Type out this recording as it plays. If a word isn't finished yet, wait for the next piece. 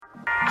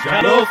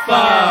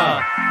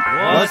CHOLOFA,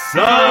 what's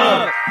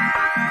up?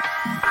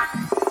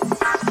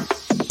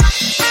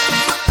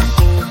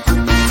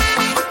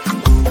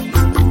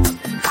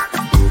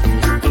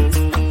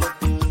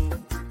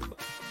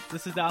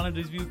 This is the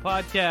Islanders View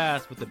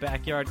podcast with the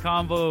Backyard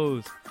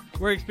Convos.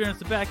 We're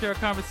experiencing the backyard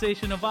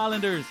conversation of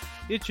Islanders.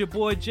 It's your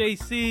boy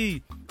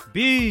JC,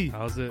 B.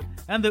 How's it?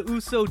 And the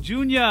Uso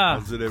Jr.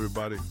 How's it,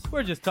 everybody?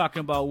 We're just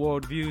talking about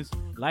worldviews,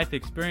 life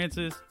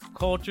experiences,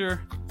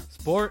 culture,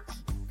 sports.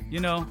 You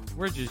know,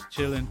 we're just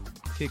chilling,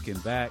 kicking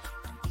back,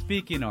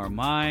 speaking our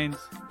minds.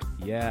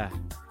 Yeah,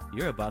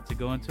 you're about to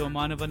go into a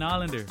mind of an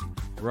Islander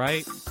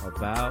right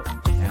about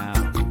now.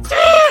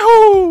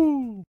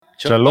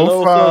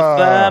 CHOLOFA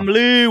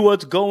family,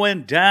 what's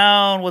going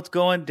down? What's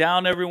going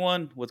down,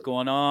 everyone? What's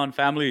going on,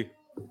 family?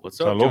 What's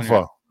up, CHOLOFA?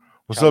 Junior?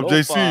 What's up,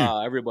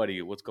 JC?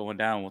 Everybody, what's going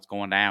down? What's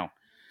going down?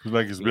 Feels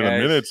like it's been a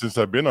minute since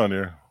I've been on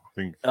here. I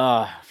think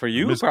for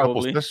you,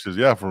 probably.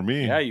 Yeah, for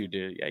me. Yeah, you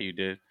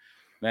did.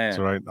 Man,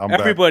 that's right.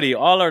 Everybody,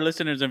 back. All our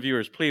listeners and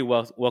viewers, please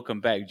welcome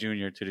back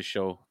Junior to the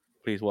show.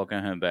 Please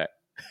welcome him back.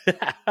 Hey,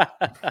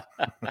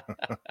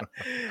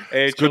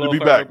 it's good to be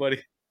back.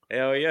 Everybody.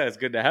 Hell yeah, it's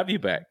good to have you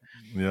back.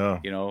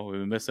 Yeah. You know, we've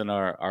been missing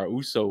our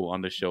Uso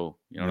on the show.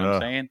 You know what I'm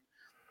saying?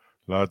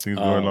 A lot of things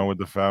going on with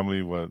the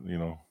family, but, you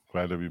know,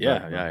 glad to be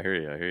back. Yeah, I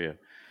hear you.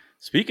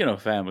 Speaking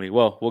of family,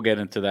 well, we'll get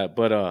into that.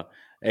 But,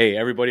 hey,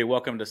 everybody,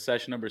 welcome to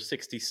session number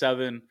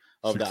 67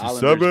 of the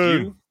Islanders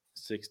View.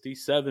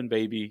 67,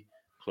 baby.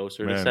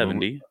 Closer to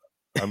 70.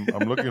 I'm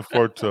looking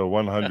forward to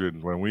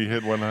 100. When we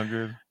hit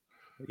 100,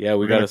 yeah,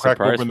 we got to crack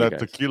surprise open that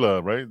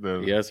tequila, right?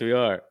 Yes, we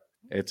are.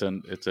 It's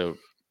a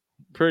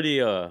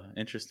pretty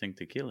interesting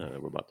tequila that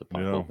we're about to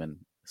pop open.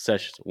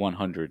 Sesh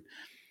 100.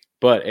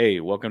 But hey,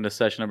 welcome to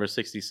session number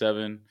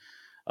 67.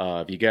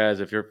 If you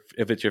guys, if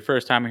it's your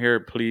first time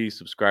here, please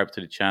subscribe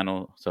to the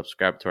channel,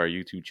 subscribe to our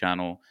YouTube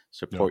channel,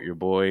 support your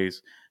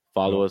boys,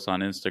 follow us on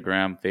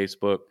Instagram,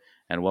 Facebook,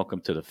 and welcome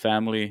to the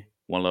family.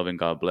 One love and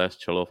God bless.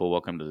 CHOLOFA,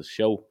 welcome to the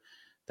show.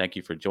 Thank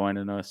you for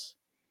joining us.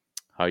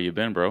 How you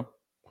been, bro?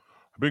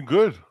 I've been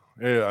good.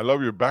 Hey, I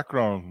love your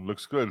background.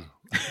 Looks good.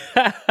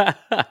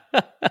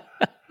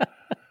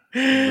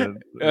 Hey,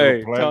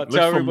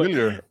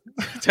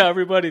 tell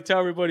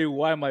everybody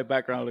why my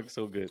background looks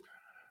so good.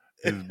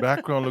 His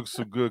background looks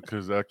so good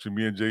because actually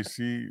me and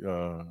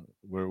JC,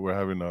 we're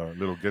having a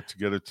little get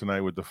together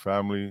tonight with the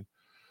family.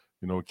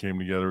 You know, we came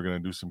together. We're gonna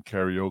do some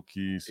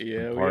karaoke, some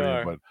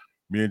partying, but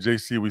me and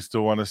JC, we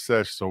still want to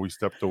sesh, so we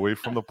stepped away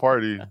from the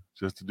party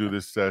just to do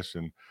this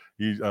session.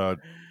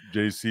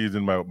 JC is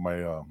in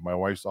my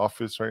wife's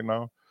office right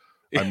now.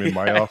 I'm in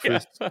my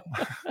office.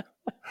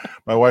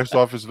 My wife's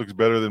office looks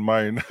better than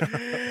mine.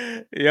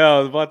 Yeah, I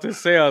was about to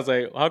say, I was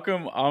like, how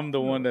come I'm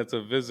the one that's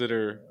a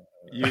visitor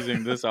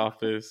using this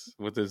office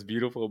with this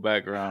beautiful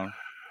background?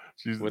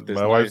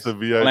 My wife's a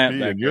VIP,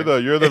 and you're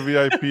the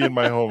VIP in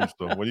my home.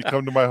 So when you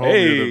come to my home,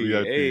 you're the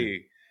VIP.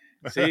 Hey.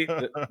 See,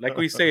 like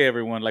we say,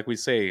 everyone,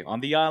 on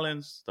the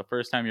islands, the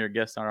first time you're a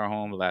guest on our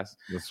home, That's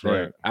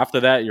right. After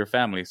that, you're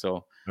family.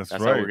 So that's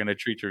right. How we're gonna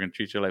treat you. We're gonna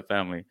treat you like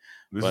family.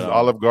 This is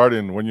Olive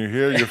Garden. When you're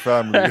here, you're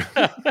family.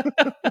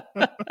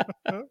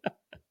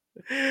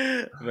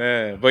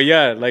 Man, but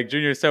yeah, like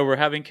Junior said, we're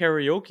having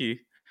karaoke,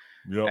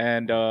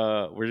 and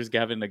we're just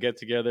having a get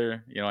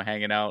together. You know,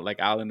 hanging out like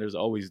Islanders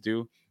always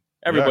do.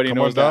 Everybody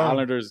knows that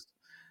Islanders.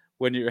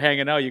 When you're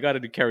hanging out, you got to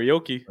do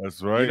karaoke.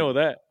 That's right. You know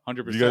that,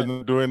 100%. You guys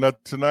are doing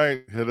that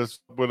tonight? Hit us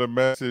up with a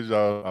message.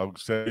 I'll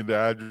send you the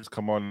address.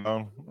 Come on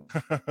down.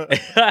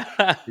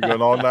 We're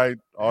going all night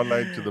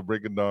to the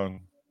break of dawn.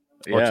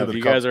 Yeah, if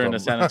you guys are in the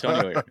San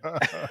Antonio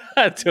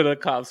area, till the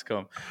cops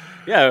come.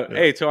 Yeah,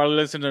 hey, to our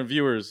listeners and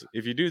viewers,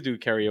 if you do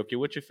karaoke,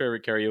 what's your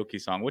favorite karaoke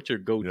song? What's your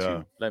go-to?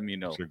 Yeah. Let me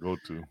know. What's your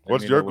go-to?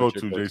 What's your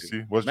go-to,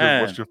 JC? What's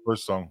your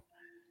first song?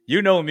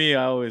 You know me.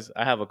 I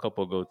have a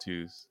couple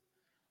go-tos.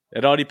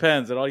 It all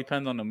depends. It all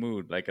depends on the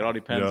mood. Like, it all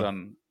depends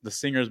on the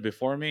singers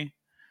before me,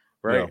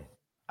 right? Yeah.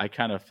 I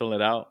kind of fill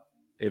it out.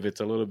 If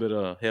it's a little bit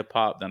of hip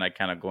hop, then I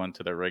kind of go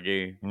into the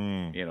reggae,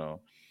 you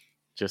know,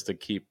 just to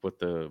keep with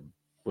the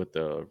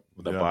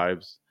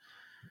vibes.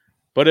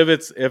 But if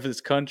it's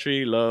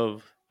country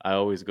love, I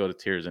always go to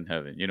Tears in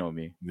Heaven. You know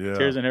me. Yeah.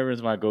 Tears in Heaven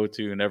is my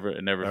go-to. It never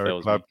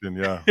fails Clapton,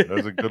 me. Yeah,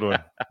 that's a good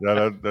one.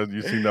 Yeah, that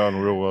you sing that one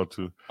real well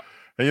too.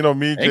 And you know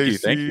me,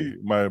 JC,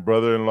 my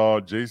brother-in-law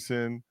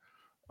Jason.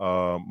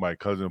 My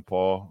cousin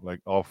Paul, like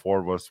all four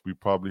of us, we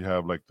probably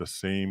have like the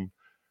same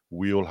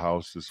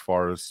wheelhouse as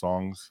far as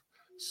songs.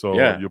 So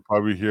you'll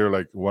probably hear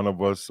like one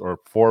of us or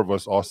four of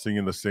us all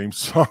singing the same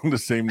song the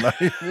same night.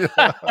 Like,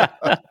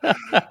 I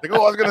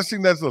was gonna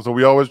sing that song. So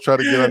we always try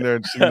to get on there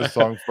and sing the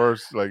song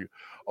first. Like,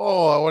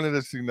 I wanted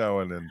to sing that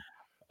one. And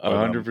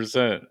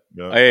 100%.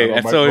 Hey,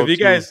 and so if you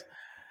guys,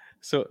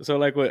 so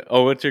like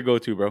what's your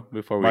go-to, bro?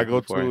 My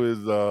go-to is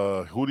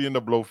Hootie and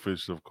the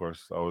Blowfish, of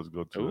course. I always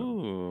go to.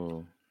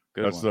 Ooh.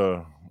 That's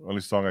the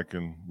only song I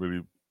can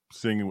really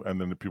sing,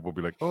 and then the people will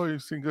be like, "Oh, you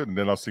sing good," and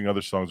then I'll sing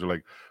other songs. They're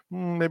like,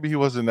 maybe he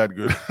wasn't that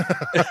good.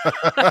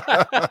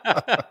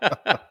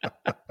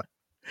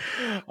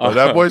 But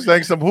that boy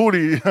sang some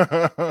hootie.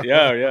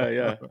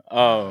 Yeah.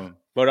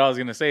 What I was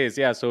gonna say is,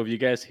 yeah. So if you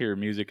guys hear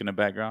music in the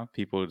background,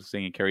 people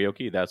singing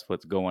karaoke, that's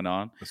what's going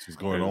on. This is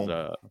going There's on.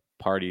 a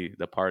party.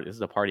 This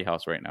is a party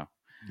house right now.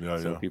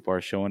 So Yeah. people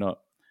are showing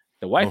up.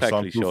 The No wife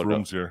actually soundproof showed up.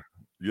 rooms here.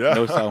 Yeah.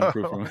 No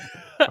soundproof room.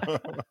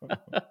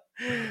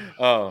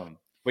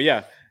 But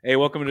yeah, hey,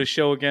 welcome to the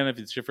show again. If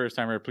it's your first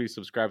time here, please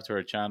subscribe to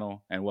our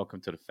channel and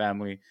welcome to the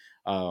family.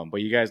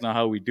 But you guys know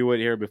how we do it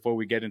here. Before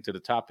we get into the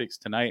topics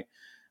tonight,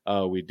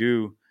 we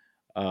do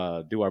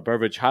our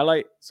beverage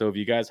highlight. So if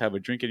you guys have a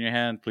drink in your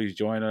hand, please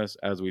join us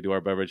as we do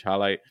our beverage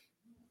highlight.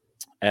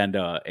 And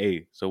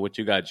hey, so what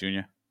you got,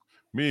 Junior?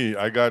 Me,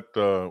 I got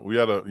we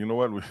had a, you know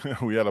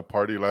what, we had a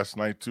party last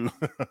night too.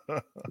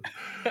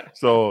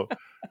 So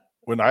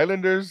when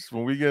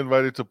we get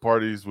invited to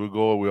parties, we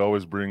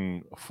always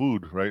bring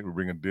food, right? We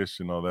bring a dish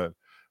and all that.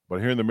 But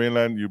here in the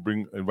mainland,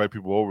 invite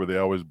people over, they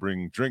always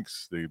bring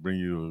drinks. They bring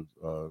you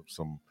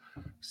some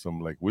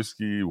like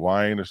whiskey,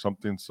 wine or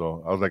something.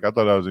 So I thought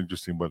that was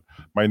interesting. But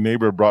my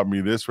neighbor brought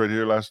me this right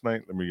here last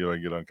night. Let me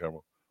get on camera.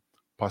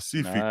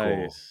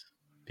 Pacifico. Nice.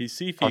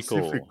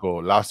 Pacifico.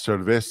 La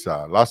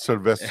cerveza.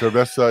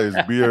 Cerveza is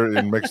beer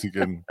in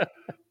Mexican,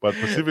 but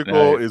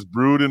Pacifico Nice. is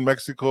brewed in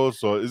Mexico.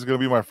 So it's going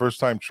to be my first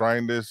time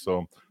trying this.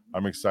 So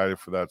I'm excited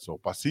for that. So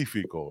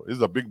Pacifico is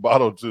a big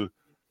bottle too,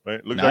 right?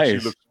 Actually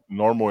looks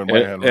normal in my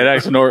hand. Right? It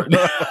actually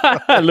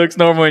looks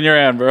normal in your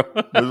hand, bro.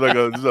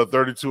 This is a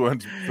 32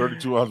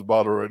 ounce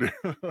bottle right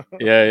here.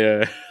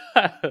 Yeah.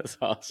 That's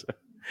awesome.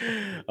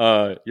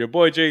 Your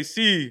boy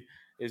JC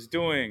is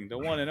doing the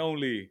one and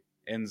only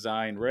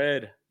Enzyme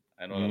Red.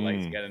 I know the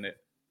light's getting it.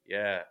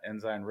 Yeah,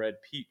 Enzyme Red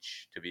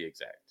Peach to be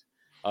exact.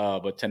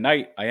 But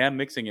tonight I am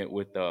mixing it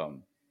with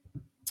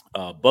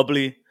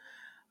bubbly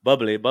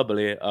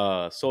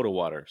soda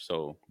water.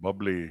 So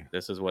bubbly.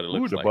 this is what it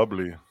looks like.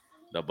 Bubbly.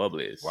 The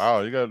bubblies.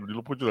 Wow,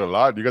 you put you a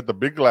lot. You got the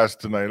big glass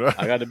tonight. Huh?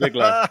 I got the big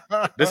glass.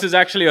 This is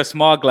actually a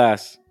small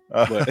glass.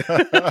 But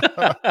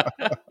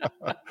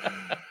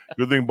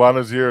good thing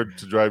Bona's here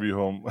to drive you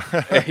home.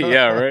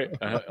 Yeah, right.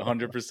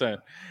 100%.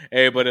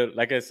 Hey, but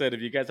like I said, if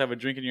you guys have a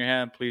drink in your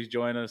hand, please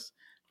join us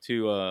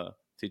to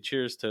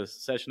cheers to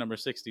session number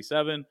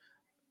 67.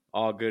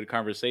 All good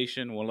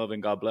conversation. One love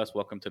and God bless.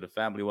 Welcome to the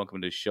family.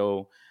 Welcome to the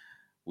show.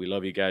 We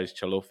love you guys.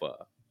 Chalofa.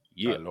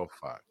 Yeah.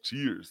 Chalofa.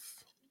 Cheers.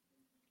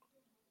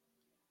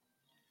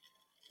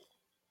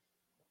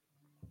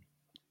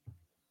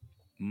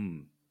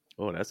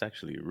 Oh, that's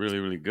actually really,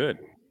 really good.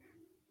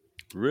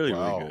 Really,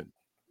 wow. really good.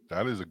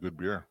 That is a good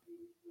beer.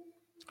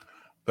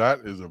 That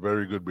is a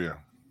very good beer.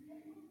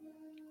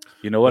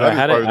 You know what?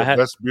 That is probably the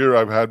best beer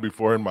I've had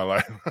before in my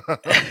life.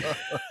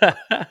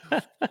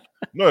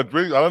 No, it's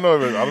really, I don't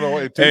know.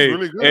 It tastes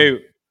really good. Hey,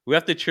 we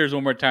have to cheers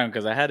one more time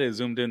because I had it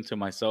zoomed into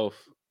myself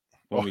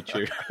when we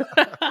cheer.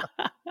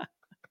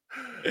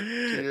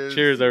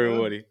 Cheers,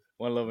 everybody.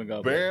 One love and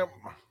God bless. Bam.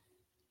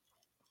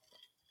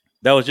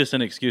 That was just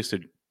an excuse to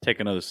take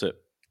another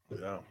sip.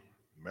 Yeah,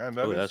 man,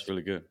 that's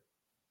really good.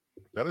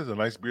 That is a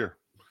nice beer.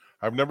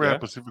 I've never had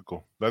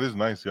Pacifico. That is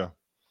nice, yeah.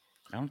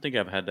 I don't think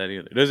I've had that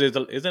either.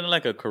 Isn't it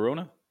like a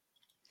Corona?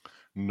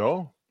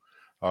 No.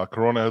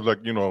 Corona has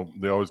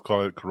they always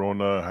call it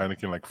Corona,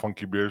 Heineken, like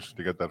funky beers.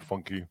 They get that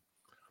funky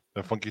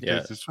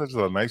taste. This has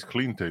a nice,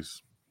 clean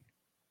taste.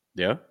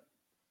 Yeah?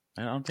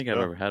 I don't think I've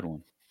ever had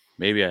one.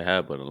 Maybe I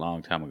have, but a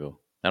long time ago.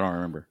 I don't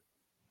remember.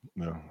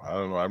 No, I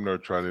don't know. I've never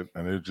tried it,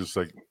 and it just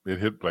it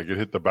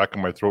hit the back of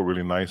my throat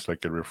really nice,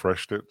 like it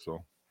refreshed it.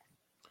 So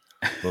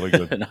really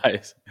good.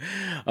 Nice.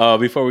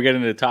 Before we get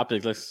into the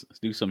topics, let's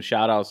do some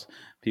shout outs.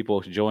 People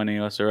joining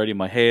us already.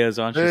 Mahea's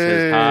on. She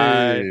says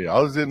hi.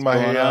 I was in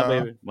Mahea.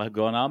 Baby. What's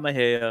going on,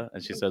 Mahea?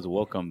 And she says,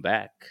 welcome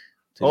back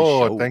to the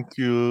show. Thank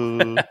you.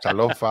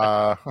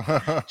 Chalofa.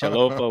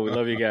 Chalofa, we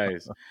love you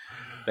guys.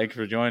 Thank you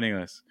for joining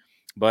us.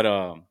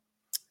 But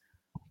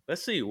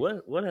let's see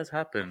what has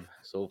happened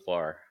so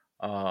far.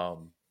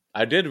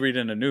 I did read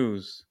in the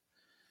news.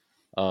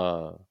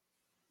 I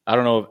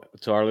don't know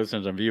to our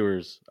listeners and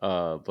viewers,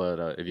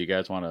 but if you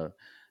guys want to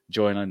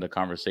join in the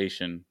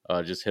conversation,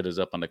 just hit us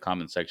up on the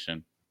comment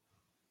section.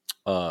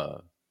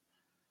 It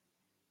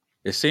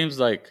seems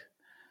like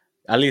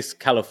at least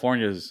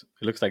it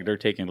looks like they're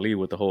taking lead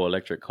with the whole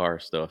electric car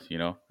stuff,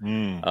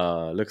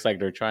 looks like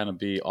they're trying to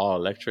be all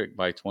electric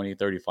by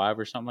 2035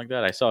 or something like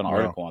that. I saw an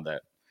article on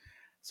that.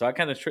 So that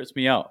kind of trips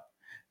me out.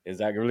 Is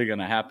that really going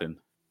to happen?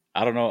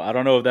 I don't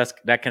know if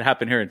that can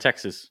happen here in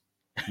Texas.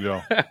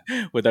 Yeah.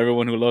 With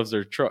everyone who loves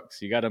their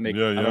trucks. You got to make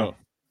yeah.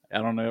 I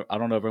don't know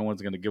if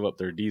everyone's going to give up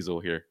their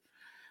diesel here.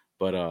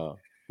 But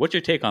what's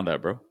your take on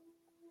that, bro?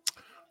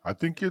 I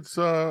think it's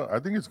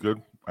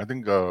good. I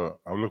think I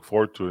look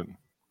forward to it.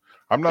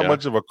 I'm not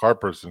much of a car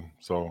person,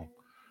 so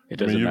it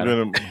doesn't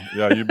matter.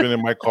 You've been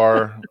in my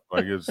car.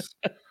 Like it's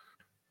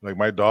like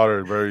my daughter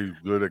is very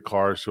good at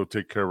cars. She'll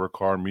take care of her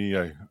car. Me,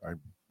 I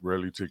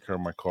rarely take care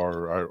of my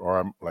car, or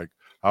I'm like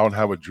I don't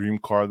have a dream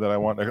car that I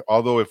want.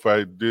 Although if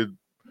I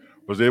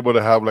was able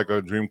to have like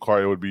a dream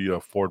car, it would be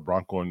a Ford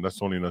Bronco, and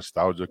that's only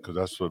nostalgia because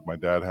that's what my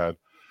dad had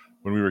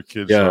when we were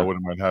kids. So I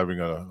wouldn't mind having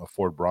a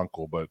Ford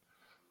Bronco, but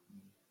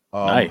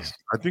Nice.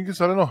 I think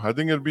I don't know. I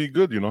think it'd be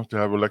good, to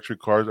have electric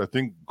cars. I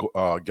think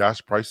gas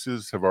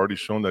prices have already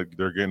shown that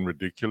they're getting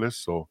ridiculous.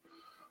 So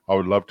I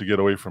would love to get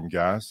away from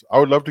gas. I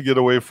would love to get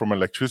away from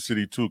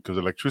electricity too, because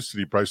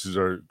electricity prices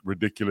are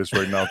ridiculous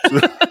right now too.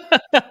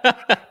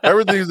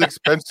 Everything is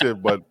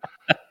expensive, but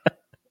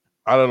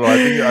I don't know. I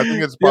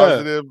think it's Yeah.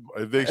 positive.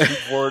 If they shoot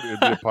for it,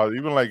 it'd be a positive.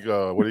 Even like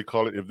what do you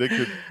call it? If they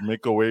could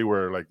make a way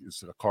where like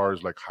a car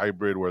is like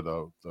hybrid, where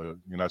the you're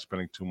not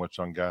spending too much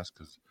on gas,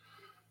 because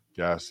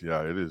gas,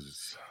 yeah, it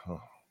is.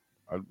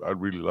 I'd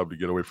really love to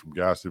get away from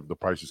gas if the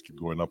prices keep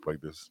going up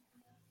like this.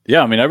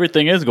 Yeah, I mean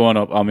everything is going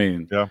up. I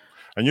mean, Yeah,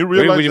 and you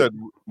we, realize we that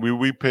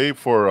we pay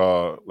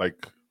for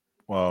like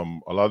a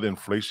lot of the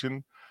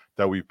inflation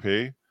that we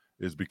pay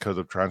is because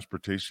of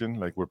transportation.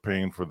 Like we're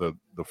paying for the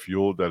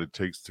fuel that it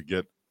takes to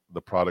get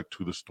the product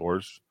to the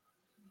stores.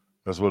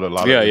 That's what a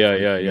lot of yeah, the yeah,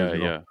 inflation yeah, is.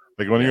 yeah, yeah,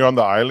 Like when yeah. you're on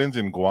the islands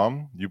in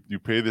Guam, you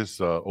pay this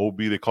OB.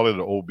 They call it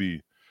an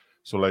OB.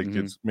 So like Hmm.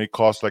 it's may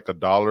cost like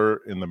 $1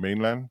 in the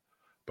mainland,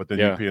 but then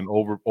you Yeah. pay an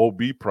over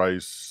OB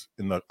price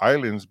in the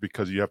islands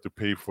because you have to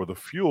pay for the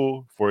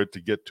fuel for it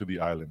to get to the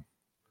island.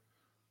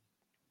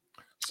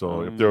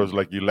 So if there was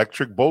like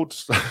electric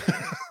boats that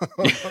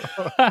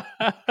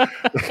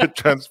could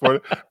transport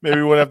it, maybe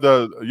we wouldn't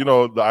have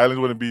the islands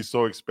wouldn't be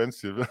so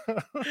expensive.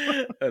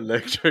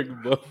 Electric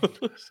boats.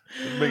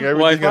 Just make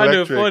Well, I everything find it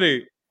electric.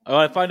 funny.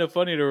 I find it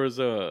funny. There was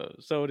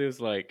somebody was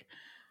like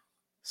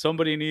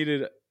somebody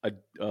needed a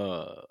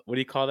what do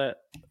you call that?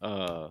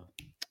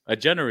 A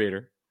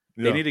generator.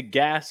 They Yeah. needed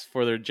gas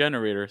for their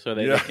generator so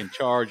that they Yeah. can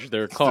charge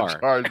their To car.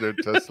 charge their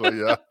Tesla,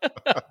 yeah.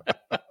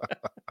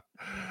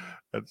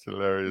 That's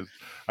hilarious.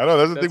 I know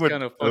that's the thing That's with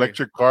kind of funny.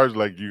 electric cars.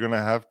 Like you're gonna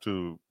have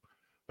to,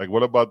 like,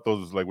 what about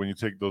those? Like when you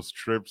take those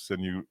trips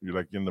and you're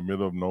like in the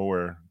middle of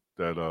nowhere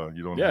that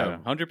you don't have Yeah,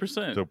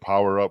 100%. to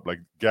power up.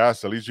 Like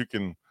gas, at least you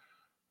can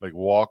like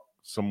walk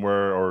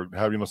somewhere or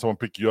have someone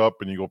pick you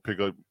up and you go pick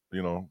up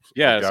a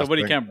Yeah, gas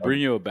somebody tank. can't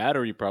bring you a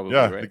battery, probably,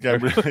 Yeah, they right?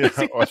 can't.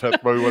 Yeah, or that's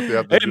probably what they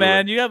have to Hey, do. Like,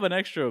 man, you have an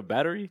extra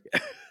battery?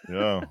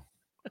 yeah.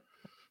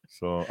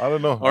 So I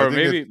don't know. I Or think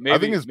maybe, it's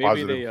maybe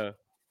positive. they.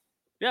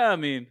 Yeah, I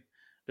mean,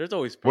 there's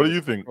always What do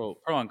you think? pro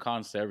and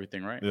cons to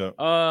everything, right? Yeah.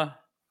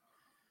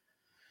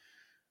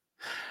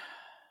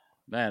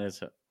 Man,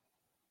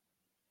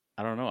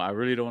 I don't know. I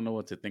really don't know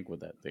what to think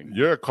with that thing.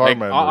 You're a car Like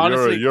man though.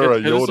 honestly, You're a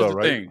because this is Yoda, the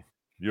right? thing.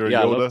 You're a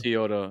Yeah, I love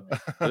Yoda. Toyota,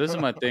 but this is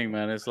my thing,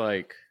 man. It's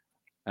like,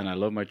 and I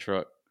love my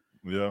truck,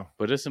 Yeah.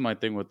 but this is my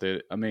thing with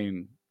it. I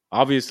mean,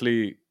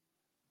 obviously,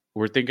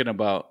 we're thinking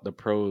about the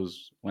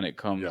pros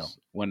Yeah.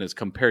 when it's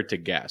compared to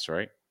gas,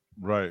 right?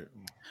 Right.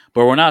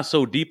 But we're not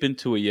so deep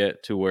into it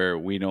yet to where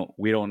we don't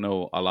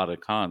know a lot of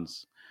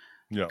cons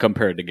Yeah.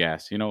 compared to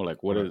gas.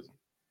 Like what Right.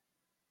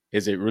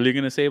 is it really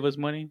going to save us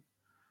money,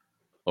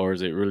 or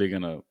is it really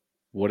going to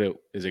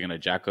is it going to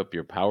jack up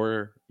your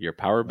power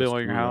That's bill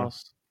on your true, yeah.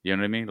 house? You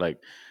know what I mean?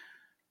 Like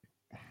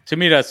to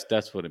me, that's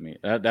what it means.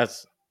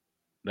 That's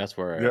Yeah.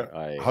 where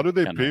How I do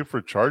they kind of pay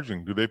for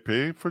charging? Do they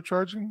pay for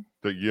charging?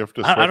 That you have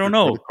to I swipe don't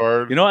your credit know.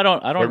 card, I swipe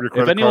don't. your If credit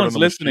card on anyone's the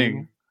machine?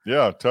 listening,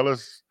 Yeah, tell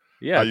us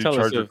how yeah, you tell us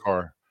charge your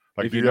car.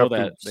 Like if do you you know have to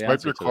that the swipe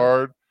answer your to that.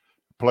 card,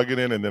 plug it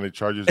in, and then it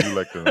charges you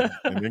like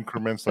in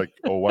increments, like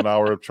 1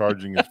 hour of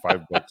charging is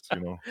 $5?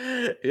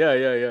 Yeah,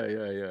 yeah, yeah,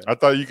 yeah, yeah. I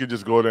thought you could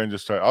just go there and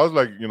just try. I was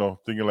like,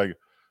 thinking like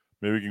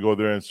maybe we can go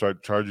there and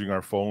start charging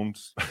our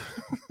phones.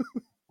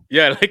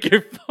 Yeah, like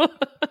your phone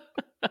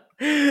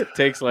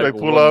takes like Like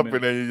pull 1 minute. up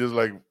and then you just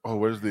like, oh,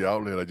 where's the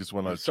outlet? I just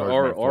want to So,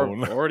 charge my or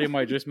phone. or they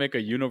might just make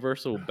a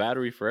universal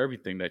battery for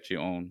everything that you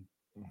own: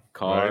 Right?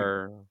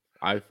 car,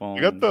 You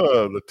got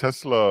iPhone. the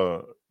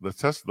Tesla,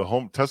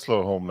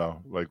 Tesla home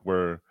now, like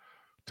where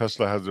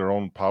Tesla has their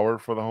own power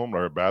for the home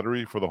or a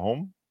battery for the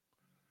home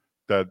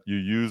that you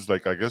use.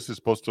 Like I guess it's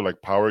supposed to like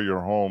power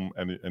your home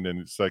and then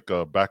it's like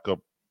a backup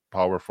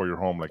power for your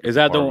home. Like if Is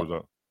the that power goes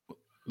out.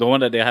 the one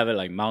that they have it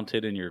like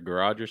mounted in your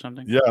garage or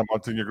something? Yeah,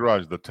 mounted in your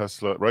garage, the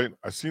Tesla, right?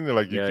 I seen it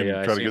like you Yeah, can yeah,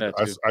 I try to seen get.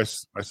 that too.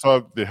 I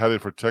saw they had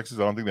it for Texas.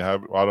 I don't think they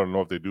have. I don't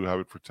know if they do have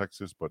it for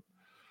Texas, but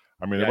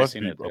I mean, it Yeah, I must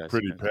seen be it. a Yeah, I seen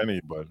pretty it.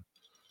 penny. But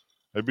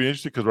it'd be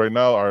interesting because right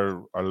now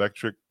our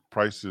electric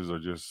prices are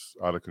just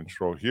out of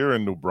control. Here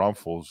in New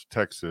Braunfels,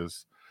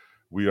 Texas,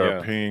 we are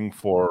Yeah. paying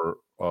for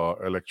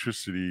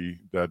electricity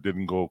that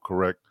didn't go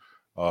correct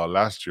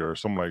last year or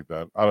something like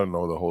that. I don't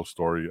know the whole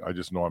story. I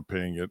just know I'm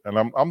paying it, and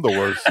I'm the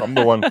worst. I'm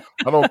the one.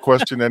 I don't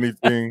question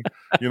anything.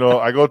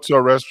 I go to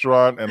a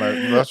restaurant, and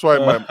that's why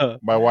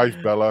my wife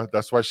Bella.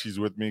 That's why she's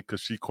with me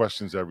because she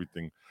questions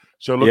everything.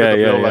 She'll look at Yeah, the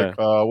yeah, bill like,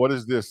 yeah. "What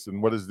is this?"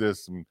 and "What is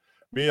this?" and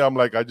me, I'm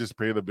like, I just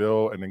pay the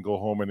bill and then go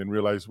home and then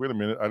realize, wait a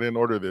minute, I didn't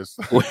order this.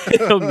 Wait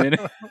a minute.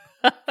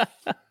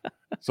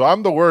 So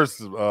I'm the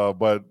worst,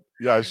 but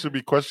yeah, I should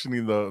be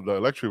questioning the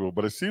electric bill.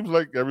 But it seems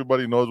like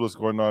everybody knows what's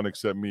going on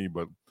except me.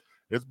 But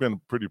it's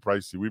been pretty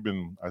pricey.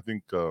 I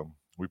think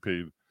we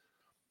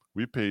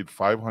paid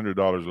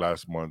 $500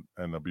 last month,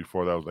 and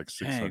before that was like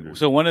Dang. 600.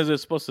 So when is it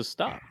supposed to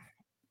stop?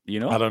 You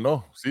I know? don't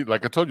know. See,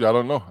 like I told you, I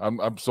don't know.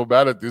 I'm so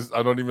bad at this.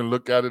 I don't even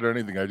look at it or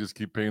anything. I just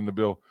keep paying the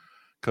bill.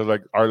 Because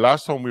like our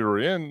last home we were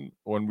in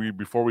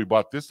before we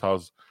bought this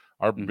house,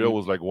 Our bill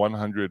was like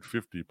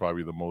 150,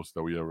 probably the most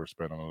that we ever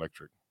spent on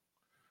electric.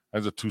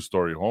 That's a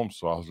 2-story home,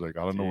 so I was like,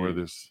 I don't know where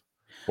this.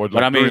 Or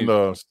But I like during mean,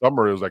 the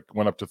summer, it was like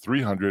went up to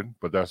 300,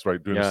 but that's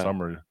right. During the yeah,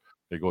 summer,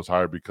 it goes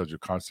higher because you're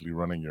constantly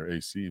running your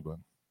AC. But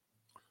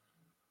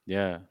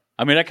yeah.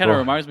 I mean, that kind of so,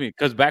 reminds me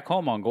because back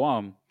home on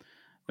Guam,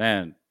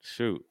 man,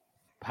 shoot,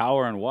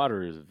 power and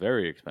water is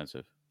very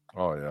expensive.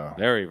 oh yeah,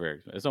 Very, very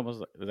expensive. It's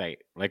almost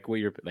like what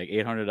you're like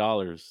 $800,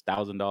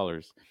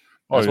 $1,000.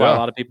 oh yeah, That's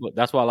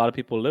why a lot of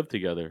people live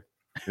together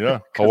yeah.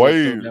 because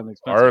it's so Hawaii, damn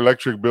our expensive.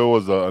 electric bill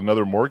was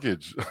another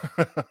mortgage.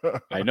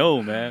 I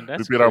know, man.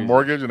 We That's paid our crazy.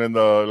 mortgage and then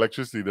the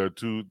electricity. There are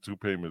two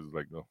payments.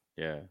 Like no,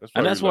 Yeah, that's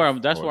and why we left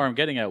that's Hawaii. where I'm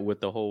getting at with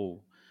the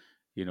whole,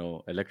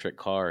 electric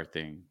car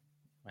thing.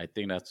 I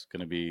think that's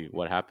gonna be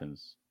what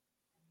happens.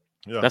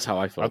 Yeah, That's how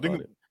I feel I about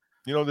think it.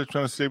 they're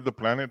trying to save the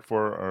planet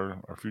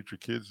for our future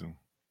kids,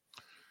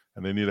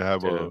 and they need to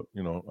have To a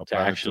to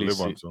planet to actually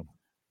live on. see So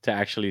to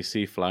actually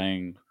see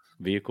flying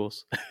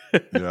vehicles.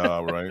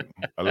 yeah, right.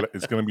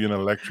 It's gonna be an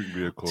electric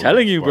vehicle.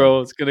 Telling It's you, flying.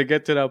 bro, it's gonna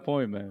get to that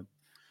point, man.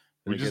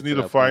 We Gonna just get need to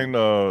to that point. find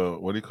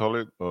what do you call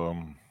it?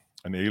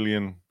 An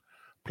alien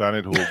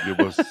planet who will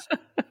give us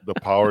the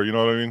power. You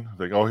know what I mean?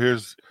 Like, oh,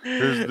 here's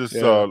this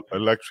Yeah,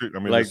 electric. I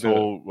mean, like this the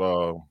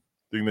whole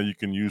thing that you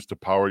can use to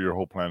power your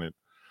whole planet.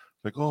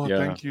 Like, oh, yeah.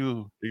 thank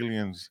you,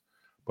 aliens.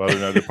 But other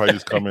than that, they probably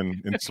just come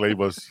and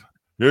enslave us.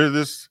 Here's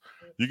this.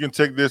 You can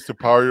take this to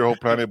power your whole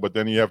planet, but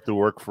then you have to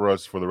work for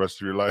us for the rest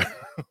of your life.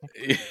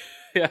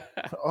 Yeah,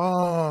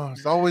 Oh,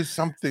 it's always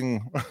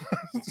something.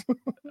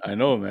 I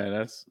know, man.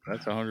 That's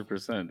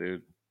 100%,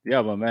 dude.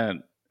 Yeah, but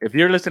man, if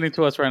you're listening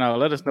to us right now,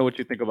 let us know what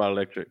you think about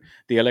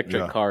the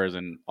electric Yeah, cars,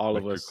 and all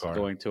of electric us car.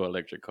 going to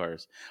electric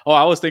cars. Oh,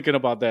 I was thinking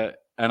about that,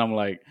 and I'm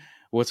like,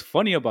 what's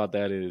funny about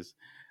that is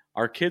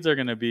our kids are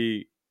gonna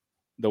be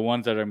the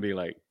ones that are gonna be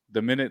like,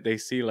 the minute they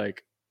see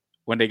like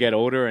when they get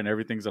older and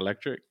everything's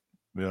electric,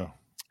 Yeah,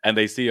 and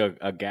they see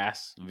a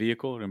gas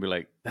vehicle, and be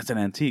like, "That's an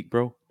antique,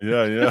 bro.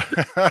 yeah,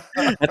 yeah.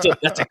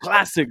 That's a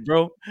classic,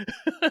 bro."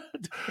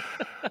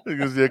 You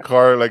can see a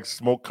car like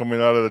smoke coming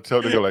out of the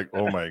tail. They go like,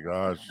 "Oh my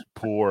gosh,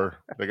 poor.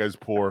 That guy's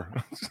poor.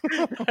 That's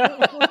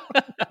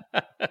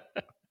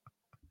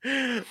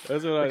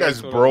That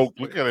guy's what I was broke.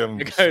 Look saying. at him,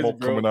 The guy's smoke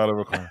coming broke. out of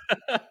a car.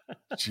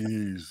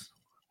 Jeez,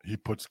 he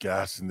puts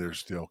gas in there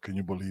still. Can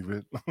you believe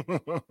it?"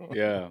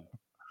 Yeah,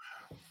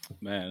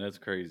 man, that's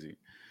crazy.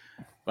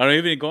 But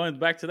even going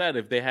back to that,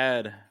 if they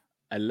had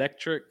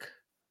electric,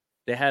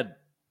 they had,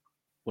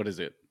 what is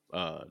it?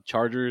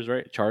 Chargers,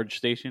 right?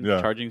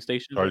 Yeah, Charging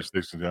stations, charge right?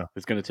 stations. Yeah,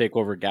 It's gonna take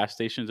over gas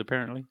stations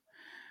apparently.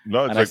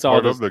 no, it's And I like saw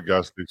part of this. the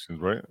gas stations,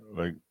 right?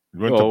 Like you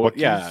went to Oh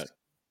yeah, Bucky's.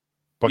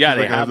 yeah, Bucky's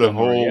they like has have a them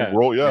already. whole Yeah,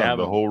 row. they Yeah, have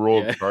the them. whole row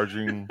of Yeah,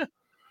 charging.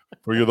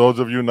 For you, those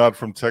of you not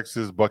from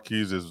Texas,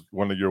 Bucky's is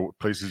one of your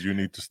places you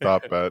need to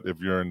stop at if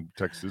you're in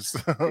Texas.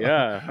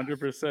 yeah,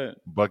 100%,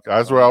 But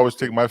that's where I always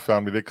take 100%. my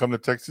family. They come to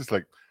Texas,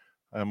 like,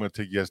 I'm gonna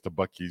take you guys to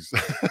Bucky's.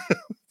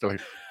 They're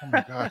like, oh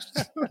my gosh.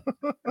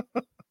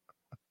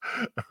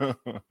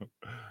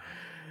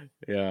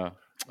 Yeah.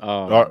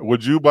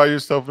 Would you buy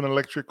yourself an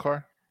electric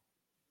car?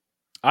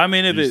 I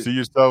mean, Do you see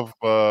yourself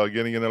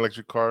getting an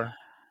electric car?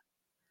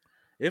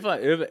 if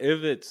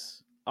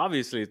it's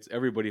obviously, it's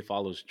everybody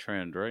follows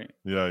trend, right?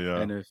 Yeah,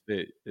 yeah, And if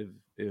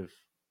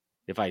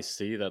if I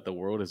see that the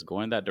world is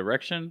going that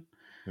direction,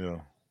 yeah,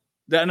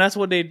 then that's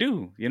what they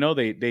do. yeah,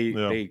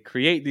 They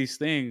create these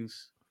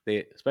things,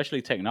 they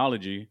especially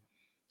technology,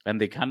 and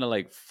they kind of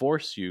like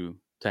force you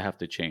to have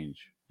to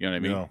change. You know what I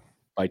mean? yeah,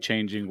 By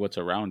changing what's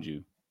around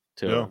you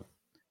yeah,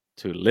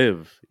 to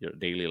live your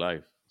daily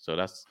life. So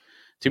that's,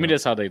 to me, yeah.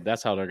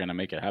 that's how they're gonna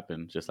make it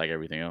happen, just like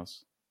everything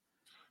else.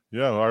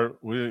 Yeah,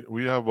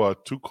 we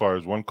have two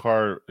cars. One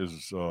car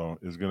is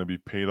going to be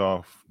paid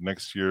off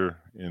next year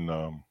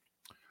in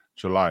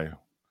July.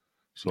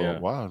 So Yeah,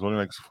 wow, it's only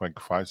like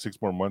 5, 6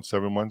 more months,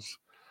 7 months.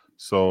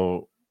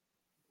 So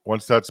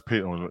once that's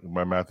paid, oh,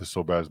 my math is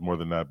so bad, it's more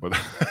than that. But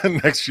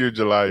next year,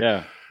 July,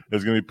 yeah,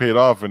 is going to be paid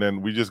off, and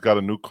then we just got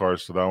a new car,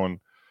 so that one,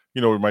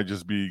 we might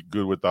just be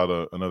good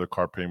without another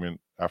car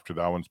payment after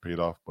that one's paid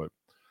off. But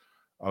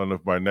I don't know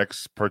if my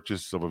next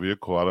purchase of a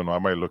vehicle, I don't know, I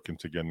might look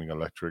into getting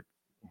electric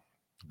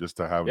just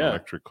to have an yeah,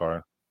 electric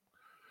car.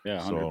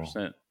 yeah, hundred So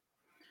percent.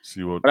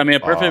 see what But I mean,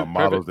 a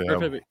models they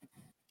have.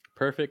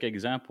 perfect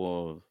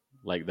example of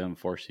like them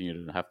forcing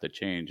you to have to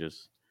change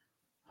is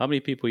how many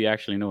people you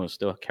actually know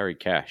still carry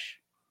cash.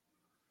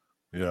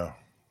 Yeah,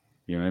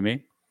 You know what I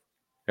mean?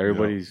 yeah,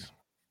 Everybody's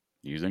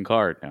using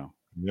card now.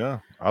 yeah.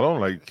 I don't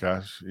like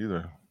cash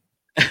either.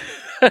 I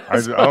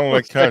That's what don't I'm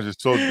like cash.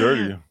 It's so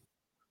dirty.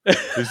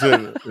 They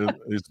said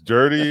it's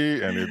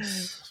dirty and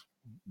it's.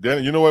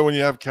 Then you know what? When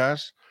you have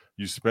cash,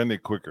 you spend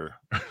it quicker.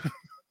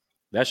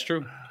 That's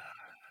true.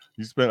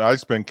 I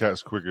spend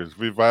cash quicker.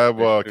 If I have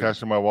That's true.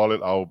 cash in my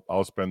wallet,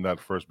 I'll spend that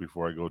first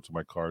before I go to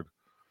my card.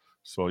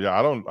 So yeah,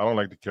 I don't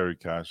like to carry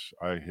cash.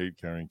 I hate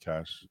carrying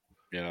cash.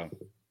 Yeah.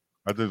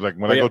 I think like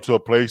when But I yeah, go to a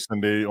place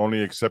and they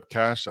only accept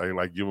cash, I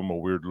like give them a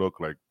weird look,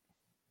 like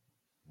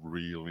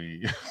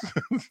really.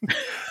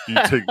 Do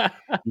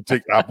you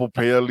take Apple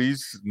Pay at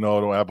least?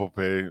 No, Apple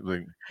Pay.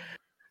 Like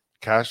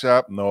Cash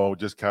App? No,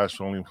 just cash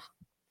only.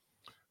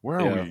 Where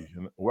are we?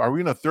 Are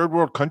we in a third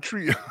world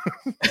country?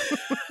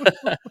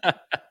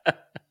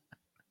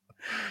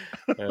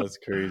 That's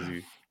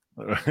crazy.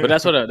 But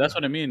that's what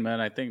I mean,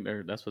 man. I think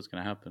that's what's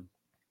gonna happen.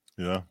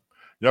 Yeah.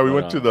 Yeah, we But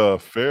went to the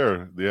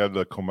fair. They had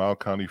the Comal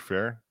County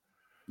Fair.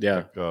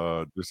 yeah.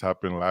 Like this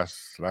happened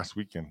last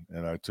weekend,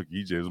 and I took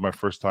EJ. It was my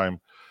first time.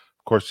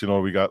 Of course, you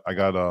know, I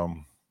got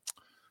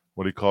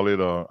what do you call it?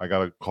 I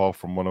got a call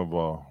from one of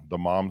the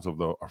moms of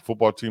our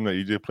football team that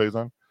EJ plays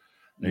on.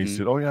 And he Mm-hmm.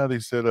 said, "Oh yeah, they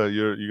said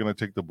you're gonna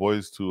take the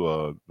boys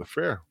to the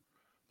fair."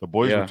 The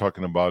boys were Yeah.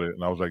 talking about it,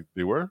 and I was like,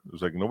 "They were?" It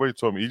was like nobody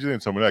told me. EJ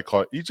didn't tell me that. I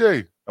called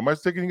EJ. Am I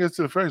taking you guys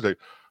to the fair? He's like,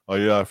 "Oh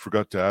yeah, I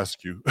forgot to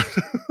ask you."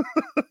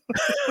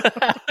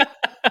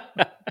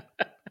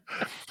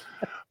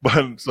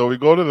 But so we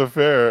go to the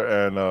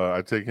fair, and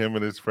I take him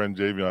and his friend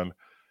Javion,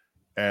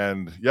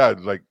 and yeah,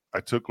 like I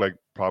took like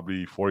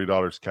probably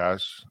 $40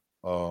 cash.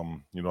 You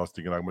know, I was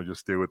thinking I'm gonna just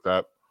stay with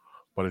that,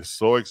 but it's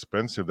so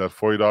expensive that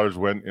 $40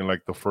 went in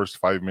like the first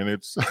 5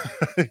 minutes.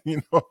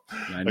 You know,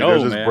 I like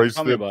there's know, this man.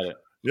 Tell me bracelet. about it.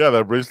 Yeah,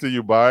 that bracelet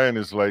you buy and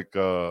it's like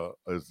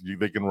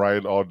they can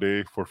ride all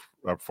day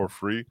for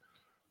free.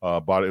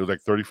 Bought it was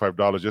like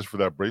 $35 just for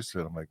that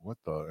bracelet. I'm like, what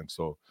the? And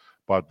so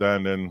bought that,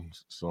 and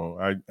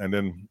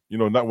then you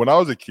know, not when I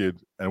was a kid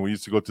and we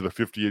used to go to the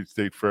 58th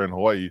State Fair in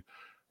Hawaii.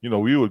 You know,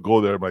 we would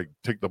go there, like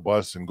take the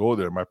bus and go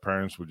there. My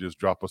parents would just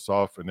drop us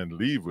off and then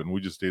leave, and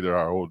we just stay there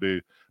our whole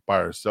day by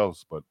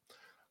ourselves. But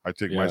I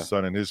take my Yeah.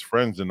 son and his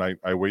friends, and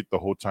I wait the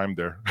whole time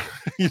there.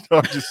 You know,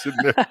 I'm just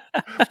sitting there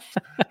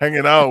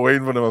hanging out,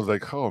 waiting for them. I was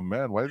like, oh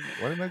man, why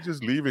didn't I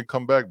just leave and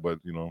come back? But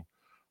you know,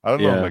 I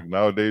don't know. Yeah. Like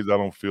nowadays, I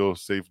don't feel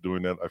safe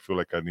doing that. I feel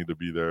like I need to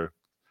be there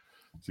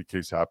in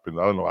case happens.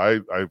 I don't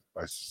know.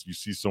 You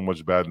see so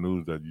much bad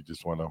news that you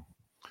just want to.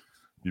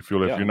 You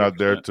feel if Yeah. you're not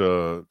there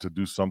 100%. to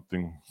do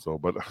something. So,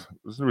 but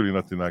there's really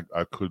nothing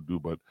I could do.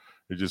 But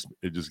it just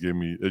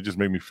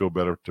made me feel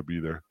better to be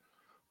there.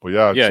 But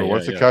yeah, Yeah. so Yeah.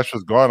 once the Yeah. cash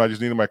was gone, I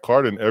just needed my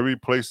card, and every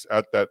place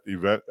at that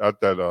event, at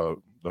that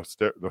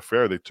the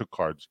fair, they took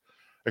cards,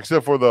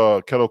 except for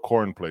the kettle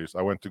corn place.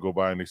 I went to go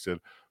buy, and they said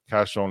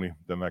cash only.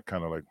 Then I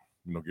kind of like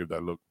gave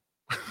that look.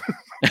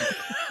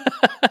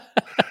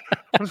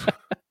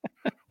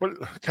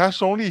 what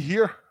cash only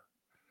here?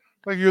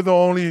 Like you're the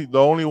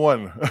only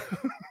one.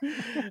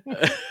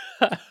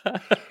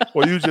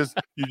 Well, you just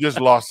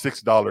lost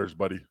 $6,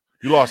 buddy.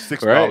 You lost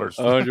six Right. dollars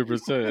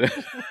 100%.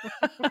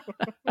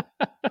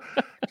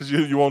 because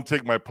you won't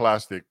take my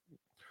plastic.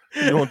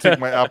 You won't take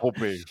my Apple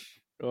Pay.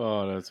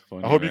 Oh, that's I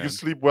funny, hope you can man.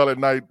 sleep well at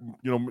night,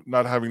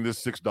 not having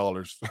this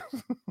 $6.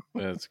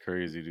 That's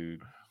crazy,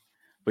 dude.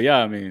 But yeah,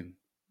 I mean,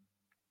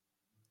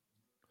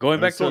 going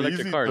And back it's to so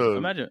electric easy cars. to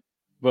Imagine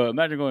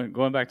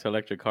going back to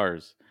electric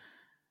cars.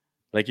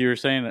 Like you were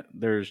saying,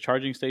 there's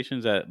charging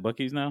stations at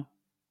Buc-ee's now,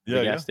 the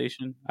yeah, gas yeah.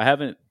 station. I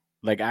haven't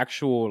like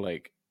actual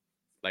like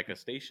a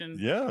station.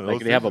 Yeah, Like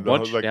those they have a stations, the whole,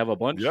 bunch. like They have a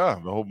bunch. yeah,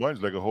 the whole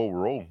bunch, like a whole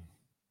row.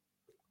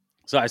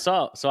 So I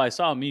saw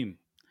a meme,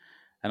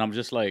 and I'm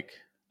just like,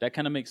 that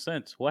kind of makes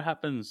sense. What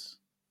happens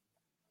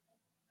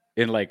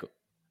in like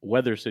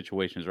weather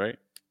situations, right?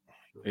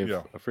 If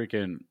Yeah, a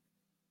freaking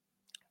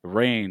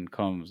rain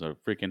comes, a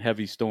freaking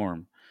heavy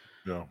storm,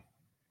 yeah,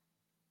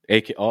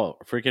 a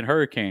freaking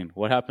hurricane.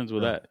 What happens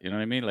with yeah. that? You know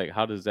what I mean? Like,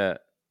 how does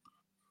that?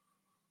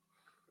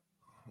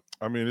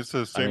 I mean, it's the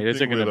I same mean, is it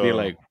thing going to with be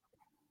like?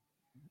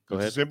 Go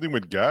it's the ahead. same thing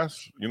with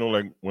gas. You know,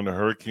 like when the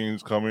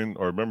hurricanes come in,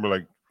 or remember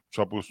like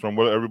tropical storm,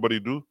 what everybody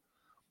do?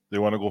 They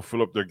want to go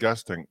fill up their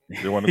gas tank.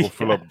 They want to go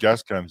fill Yeah, up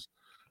gas cans.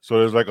 So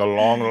there's like a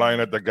long line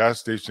at the gas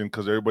station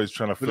because everybody's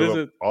trying to but fill is up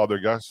it? all their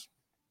gas.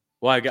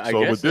 Well, I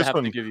So with guess they this have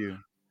to one, give you.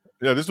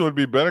 yeah, this one would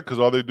be better because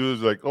all they do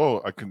is like,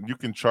 oh, you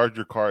can charge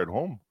your car at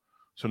home.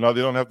 So now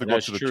they don't have to go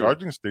That's to the true.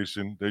 charging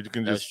station. They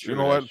can That's just, you true.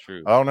 know what? That's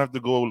true. I don't have to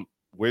go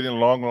wait in a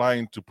long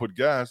line to put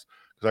gas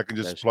because I can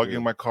just That's plug in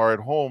true. my car at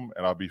home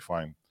and I'll be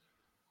fine.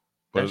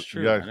 That's But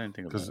true. yeah, I didn't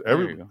think about because it.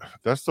 There you go.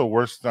 that's the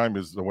worst time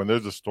is when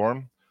there's a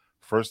storm.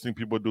 First thing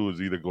people do is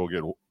either go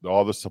get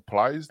all the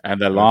supplies And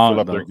and then fill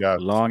up their the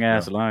gas. long Yeah,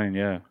 ass line.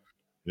 Yeah.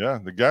 yeah.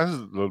 The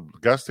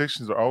gas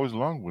stations are always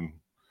long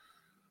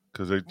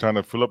because they're trying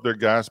to fill up their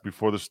gas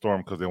before the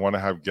storm because they want to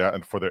have gas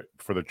and for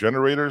the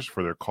generators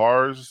for their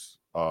cars.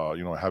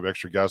 Have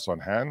extra gas on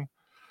hand.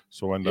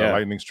 So when the Yeah.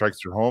 lightning strikes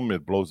their home,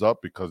 it blows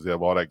up because they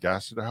have all that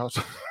gas in their house.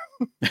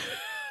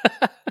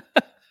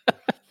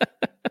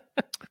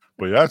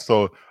 But yeah,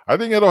 so I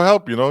think it'll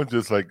help.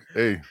 Just like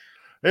hey,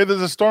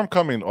 there's a storm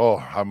coming. Oh,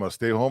 I'm gonna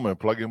stay home and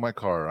plug in my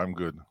car. I'm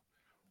good.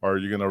 Or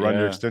you're gonna run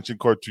your Yeah. extension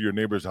cord to your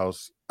neighbor's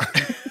house.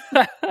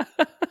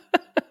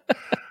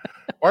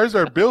 Why is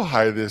our bill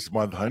high this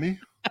month, honey?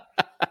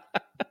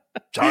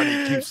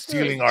 Johnny keeps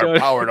stealing our Johnny-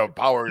 power to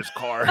power his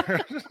car.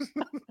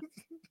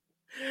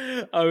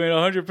 I mean,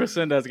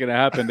 100% that's gonna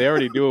happen. They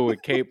already do it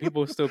with cable.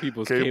 People steal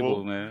people's cable,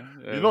 Cable.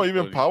 man. That's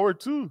Even funny. power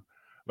too.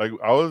 Like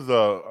I was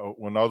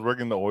when I was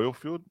working the oil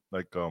field,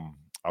 like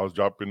I was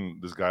dropping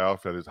this guy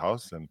off at his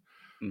house and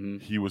Hmm.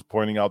 he was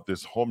pointing out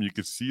this home. You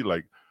could see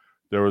like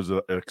there was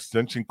an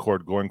extension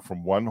cord going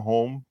from one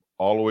home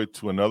all the way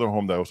to another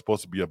home that was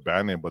supposed to be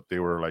abandoned, but they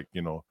were like,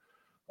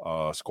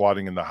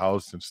 squatting in the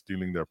house and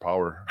stealing their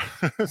power.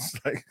 It's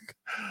like,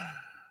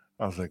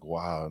 I was like,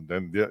 wow. And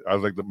then I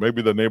was like,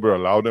 maybe the neighbor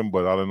allowed him,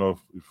 but I don't know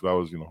if that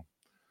was,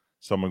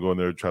 someone going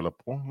there and try to,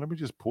 let me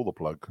just pull the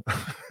plug.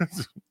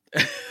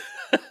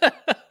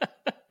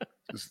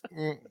 Just,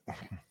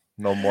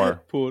 no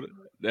more.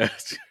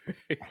 That's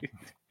crazy.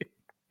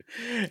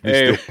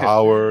 They still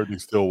power. They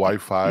still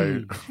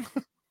Wi-Fi.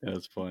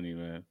 That's funny,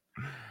 man.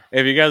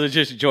 If you guys are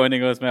just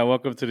joining us, man,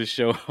 welcome to the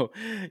show.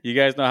 You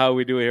guys know how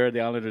we do it here at the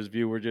Islanders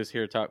View. We're just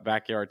here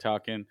backyard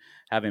talking,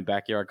 having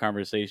backyard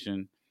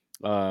conversation.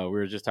 We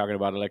were just talking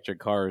about electric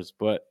cars,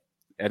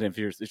 and if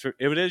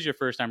it is your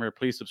first time here,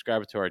 please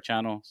subscribe to our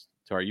channel,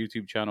 to our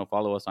YouTube channel.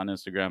 Follow us on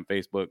Instagram,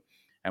 Facebook,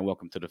 and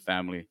welcome to the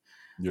family.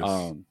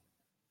 Yes.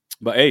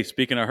 But hey,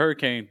 speaking of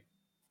hurricane,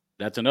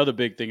 that's another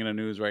big thing in the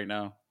news right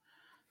now.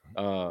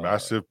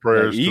 Massive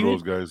prayers to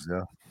those guys.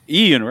 Yeah.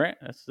 Ian, right?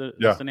 That's the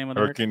name of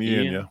the Hurricane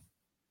Ian.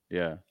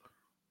 Yeah.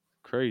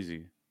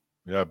 Crazy.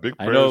 Yeah, big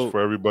prayers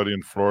for everybody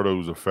in Florida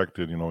who's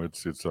affected.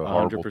 It's a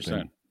horrible 100%,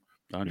 thing.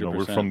 100%.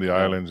 We're from the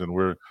islands, and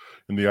we're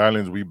in the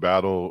islands. We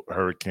battle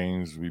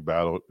hurricanes. We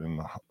battle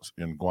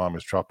in Guam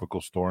as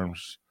tropical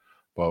storms.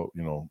 But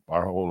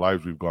our whole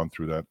lives we've gone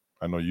through that.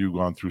 I know you've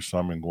gone through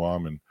some in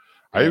Guam, and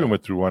I even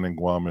went through one in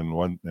Guam and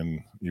one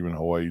in even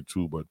Hawaii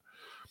too. But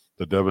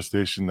the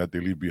devastation that they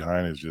leave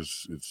behind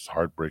is it's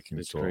heartbreaking.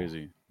 It's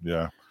crazy.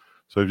 Yeah.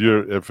 So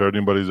if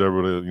anybody's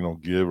ever to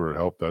give or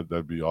help,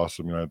 that'd be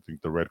awesome. I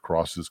think the Red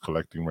Cross is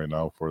collecting right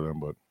now for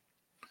them. But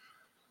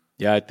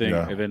yeah, I think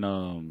even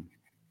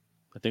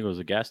I think it was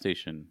a gas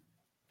station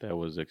that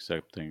was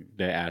accepting.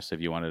 They asked if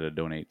you wanted to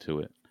donate to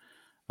it.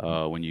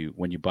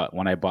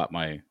 When I bought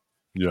my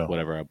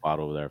whatever I bought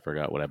over there, I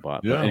forgot what I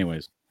bought. Yeah. But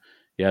anyways,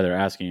 yeah, they're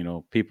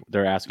asking. People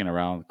they're asking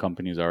around.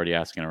 Companies are already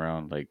asking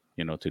around, like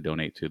to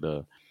donate to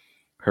the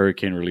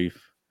hurricane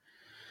relief.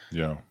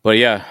 Yeah. But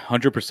yeah,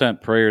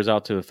 100% prayers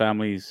out to the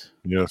families.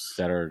 Yes.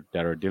 That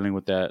are dealing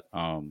with that.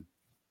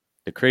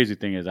 The crazy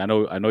thing is, I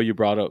know you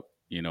brought up,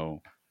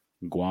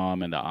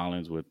 Guam and the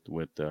islands with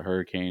the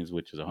hurricanes,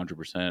 which is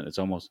 100%. It's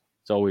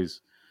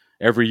always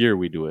every year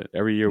we do it.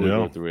 Every year we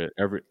go through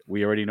it.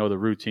 We already know the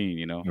routine,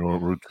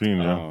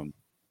 routine, yeah.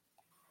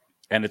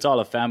 And it's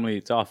all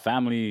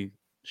family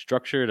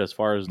structured as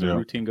far as the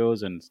routine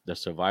goes and the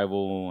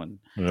survival and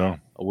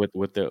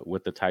with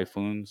the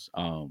typhoons.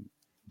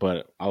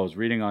 But I was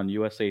reading on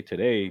USA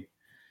Today,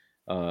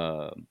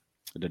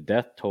 the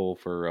death toll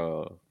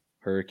for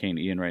Hurricane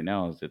Ian right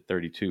now is at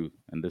 32,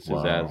 and this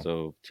is as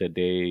of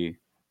today,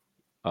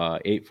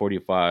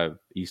 8:45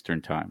 Eastern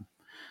time.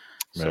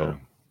 Man. So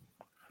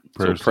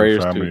prayers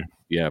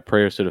to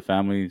prayers to the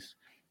families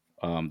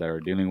that are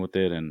dealing with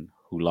it and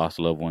who lost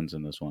loved ones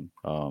in this one.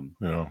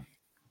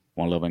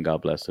 One love and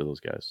God bless to those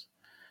guys.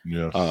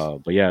 Yes.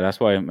 But yeah, that's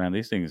why, man,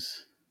 these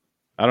things,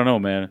 I don't know,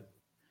 man.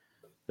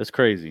 That's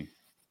crazy.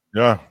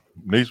 Yeah.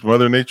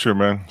 Mother Nature,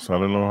 man. So I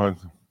don't know how.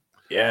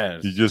 Yeah.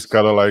 You just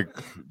gotta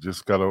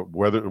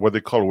weather what they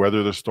call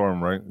weather the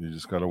storm, right? You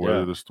just gotta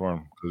weather the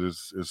storm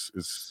because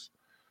it's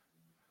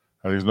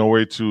there's no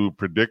way to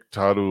predict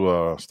how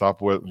to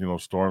stop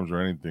storms or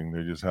anything.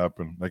 They just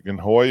happen. Like in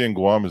Hawaii and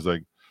Guam is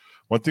like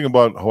one thing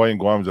about Hawaii and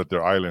Guam is that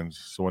they're islands.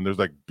 So when there's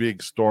like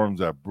big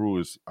storms that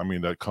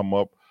that come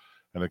up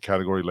in a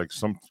category like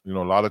a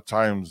lot of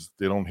times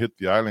they don't hit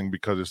the island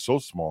because it's so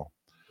small,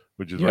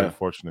 which is very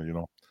fortunate,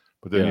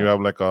 But then you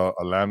have like a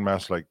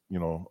landmass like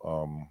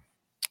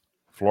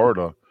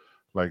Florida,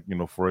 like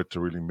for it to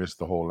really miss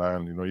the whole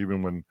land,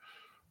 even when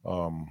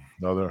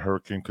the other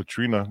Hurricane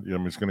Katrina,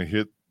 it's going to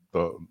hit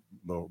the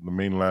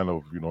mainland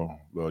of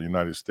the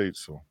United States.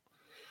 So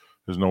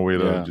there's no way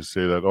to just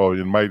say that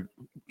it might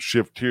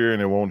shift here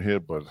and it won't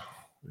hit, but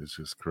it's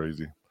just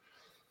crazy.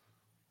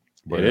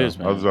 But it is,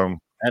 man. I was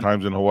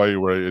times in Hawaii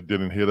where it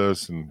didn't hit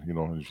us, and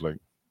it's like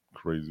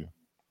crazy.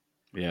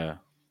 Yeah,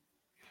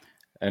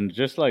 and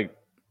just like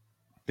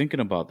thinking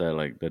about that,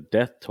 like the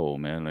death toll,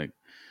 man, like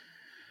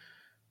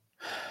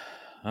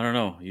I don't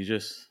know. You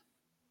just,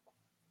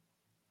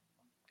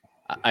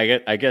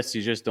 I guess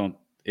you just don't,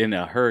 in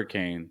a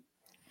hurricane,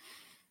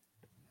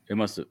 there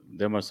must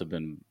have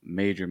been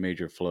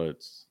major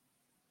floods.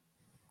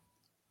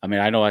 I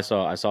mean, I know I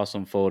saw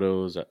some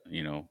photos, of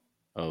the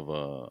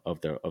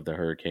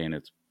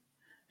hurricane.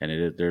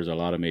 There's a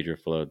lot of major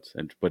floods,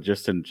 but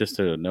just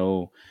to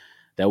know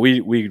that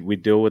we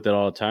deal with it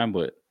all the time,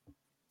 but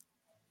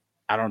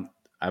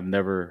I've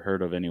never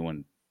heard of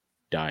anyone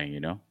dying,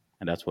 and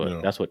that's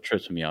what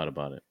trips me out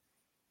about it.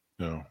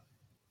 Yeah.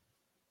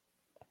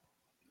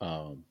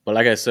 But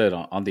like I said,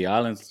 on the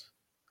islands,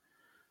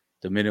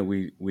 the minute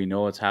we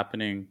know what's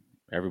happening,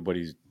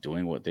 everybody's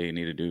doing what they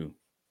need to do.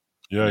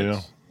 Yeah.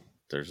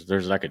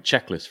 There's like a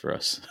checklist for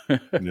us.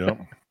 Yeah.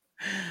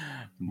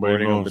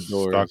 Boarding up the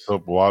doors. Stock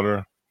up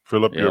water.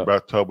 Fill up your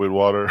bathtub with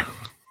water.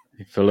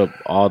 Fill up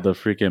all the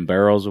freaking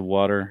barrels of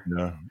water.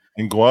 Yeah.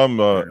 In Guam,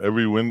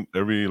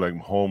 every like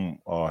home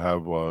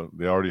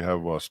they already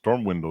have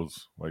storm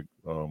windows, like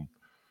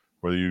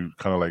where you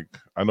kind of like,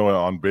 I know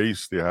on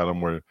base they had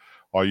them where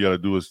all you got to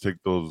do is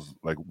take those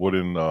like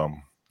wooden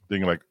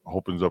thing like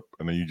opens up,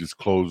 and then you just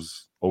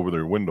close over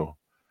their window.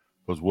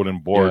 Those wooden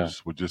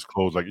boards would just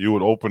close. Like you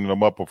would open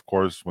them up, of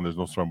course, when there's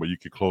no storm, but you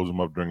could close them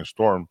up during a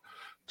storm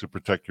to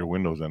protect your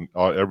windows. And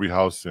every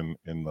house in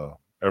the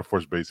Air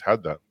Force Base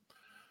had that.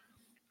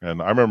 And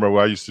I remember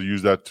when I used to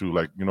use that to,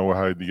 like, you know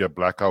how you get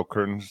blackout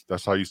curtains?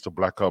 That's how I used to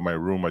black out my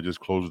room. I just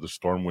closed the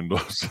storm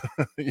windows.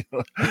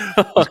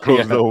 Just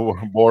close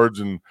the boards,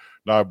 and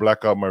now I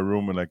black out my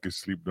room and I can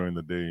sleep during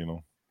the day,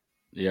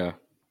 Yeah.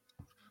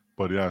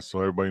 But yeah, so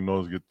everybody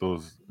knows, get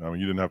those. I mean,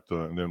 you didn't have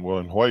to. And then, well,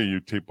 in Hawaii, you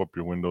tape up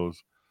your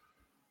windows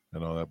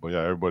and all that. But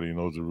yeah, everybody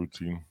knows the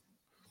routine.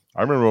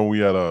 I remember when we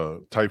had a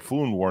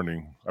typhoon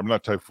warning. I'm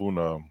not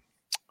typhoon.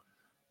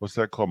 What's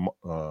that called?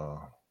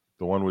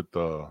 The one with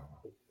the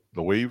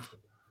wave.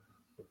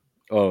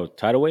 Oh,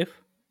 tidal wave.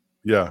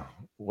 Yeah,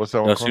 what's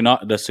that one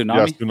called? The tsunami.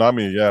 Yeah,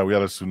 tsunami. Yeah, we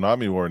had a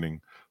tsunami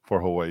warning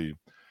for Hawaii,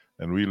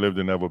 and we lived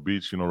in Ewa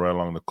Beach, right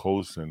along the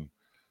coast. And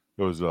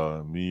it was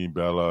me,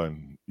 Bella,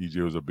 and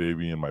EJ was a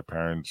baby, and my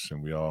parents,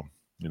 and we all,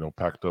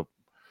 packed up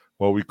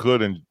well we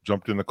could and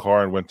jumped in the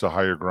car and went to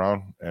higher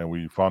ground. And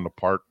we found a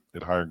park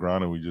at higher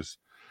ground, and we just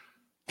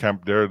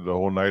camped there the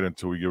whole night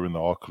until we given the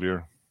all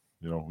clear.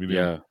 We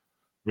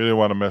didn't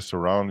want to mess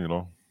around.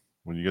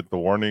 When you get the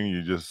warning,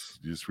 you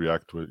just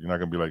react to it. You're not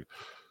gonna be like,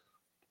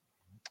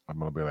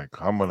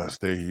 I'm gonna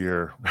stay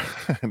here.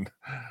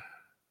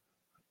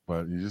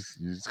 But you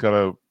just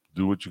gotta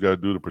do what you gotta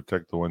do to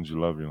protect the ones you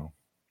love.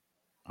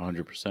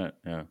 100%.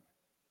 Yeah.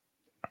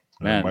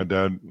 Man, my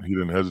dad, he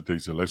didn't hesitate. He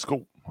said, "Let's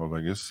go." I was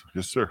like,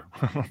 "Yes, sir."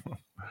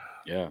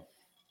 Yeah.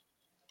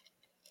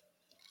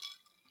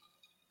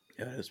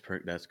 Yeah,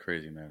 that's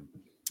crazy, man.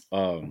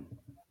 But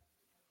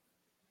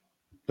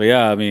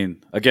yeah, I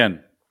mean,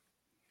 again,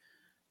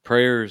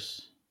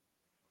 prayers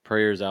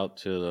out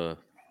to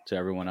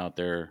everyone out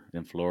there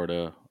in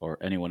Florida, or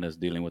anyone that's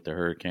dealing with the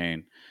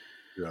hurricane.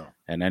 Yeah.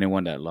 And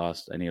anyone that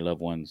lost any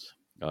loved ones.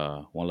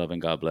 One love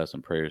and God bless,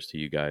 and prayers to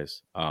you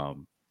guys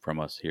from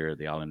us here at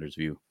the Islanders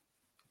View.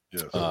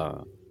 Yes.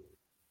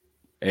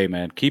 Hey,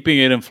 man, keeping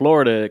it in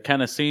Florida, it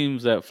kind of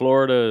seems that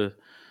Florida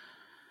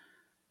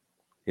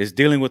is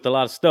dealing with a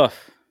lot of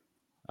stuff.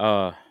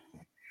 Not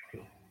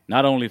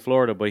only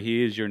Florida, but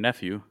he is your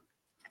nephew.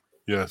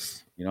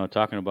 Yes.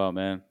 Talking about,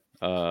 man,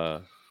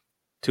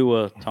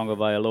 Tua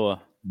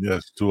Tagovailoa.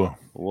 Yes, Tua.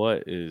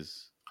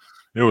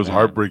 It was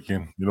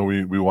heartbreaking.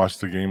 We watched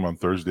the game on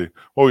Thursday.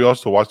 Well, we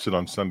also watched it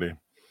on Sunday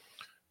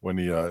when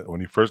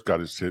he first got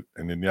his hit,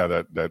 and then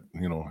that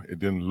it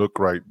didn't look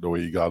right the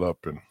way he got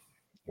up and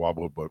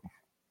wobbled, but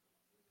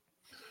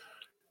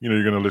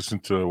you're gonna listen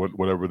to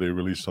whatever they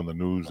released on the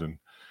news, and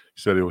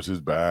he said it was his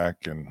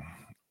back and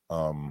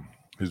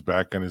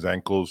his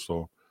ankles,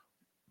 so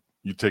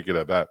you take it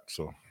at that.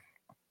 So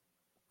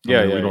we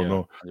don't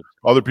know.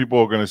 Other people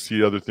are gonna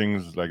see other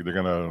things, like they're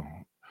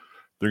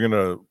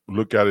gonna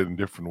look at it in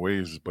different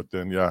ways. But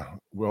then,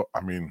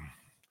 I mean,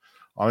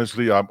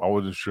 honestly, I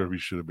wasn't sure if he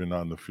should have been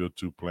on the field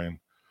too playing.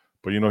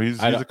 But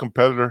he's a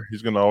competitor.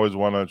 He's gonna always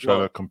want to try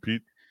to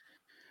compete.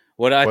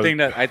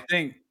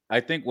 I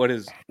think what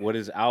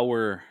is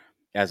our,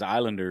 as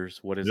Islanders,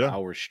 what is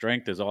our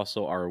strength is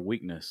also our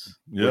weakness,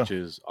 which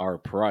is our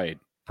pride.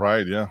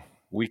 Pride, yeah.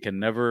 We can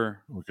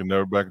never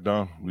back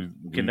down. We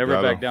can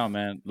never back down,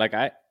 man.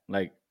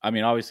 I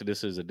mean, obviously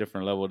this is a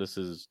different level. This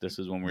is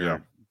when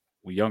we're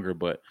younger,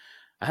 but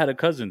I had a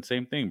cousin,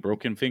 same thing,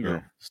 broken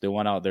finger, still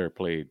went out there,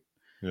 played.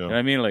 Yeah. You know what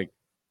I mean? Like,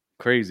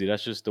 crazy.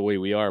 That's just the way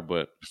we are,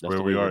 but that's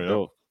the way we're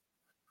built.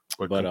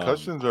 But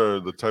concussions are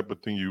the type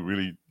of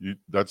thing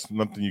that's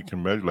nothing you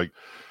can measure. Like,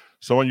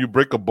 so when you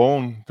break a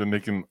bone, then they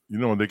can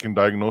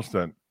diagnose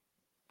that.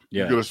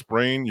 You get a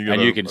sprain,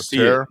 you can see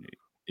tear. It.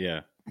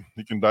 Yeah.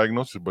 You can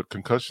diagnose it, but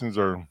concussions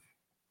are,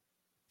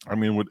 I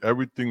mean, with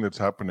everything that's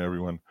happened to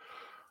everyone,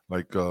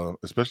 like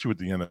especially with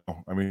the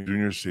NFL. I mean,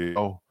 Junior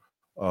CAO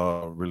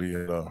really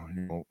had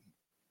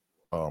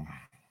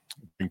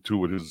thing too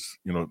with his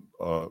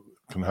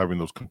having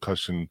those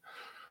concussion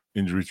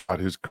injuries throughout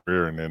his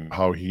career, and then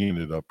how he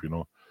ended up.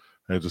 And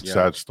it's a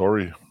sad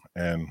story,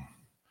 and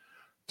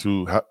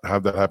to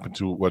have that happen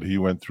to what he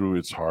went through,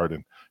 it's hard,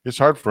 and it's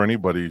hard for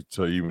anybody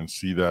to even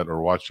see that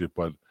or watch it.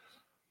 But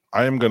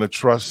I am going to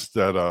trust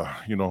that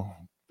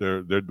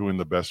they're doing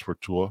the best for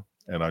Tua,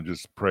 and I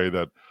just pray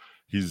that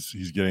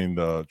he's getting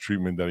the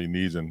treatment that he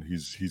needs, and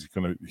he's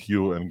going to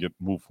heal and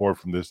move forward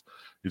from this.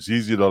 It's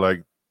easy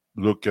to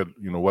look at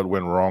what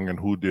went wrong and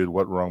who did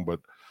what wrong, but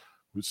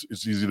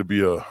it's easy to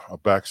be a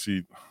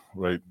backseat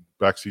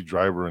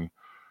driver and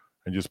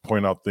just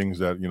point out things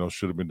that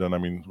should have been done. I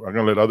mean, I'm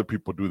going to let other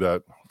people do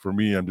that. For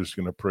me, I'm just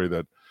going to pray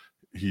that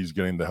he's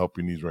getting the help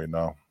he needs right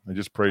now, and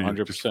just pray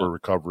 100%. Just for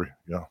recovery.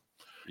 Yeah.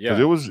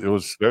 Because it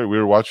was scary. We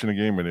were watching the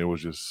game, and it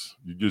was just,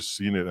 you just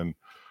seen it. And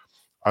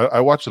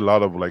I watch a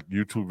lot of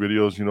YouTube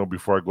videos,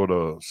 before I go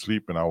to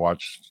sleep, and I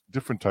watch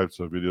different types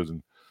of videos.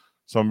 And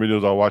some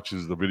videos I watch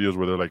is the videos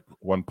where they're like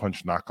one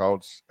punch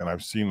knockouts, and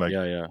I've seen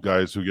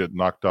guys who get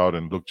knocked out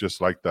and look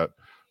just like that,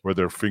 where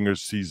their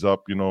fingers seize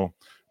up,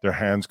 their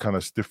hands kind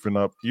of stiffen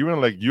up. Even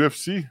like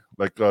UFC,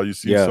 like you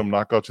see some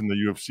knockouts in the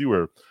UFC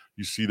where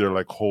you see their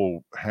like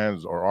whole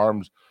hands or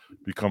arms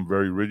become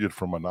very rigid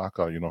from a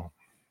knockout,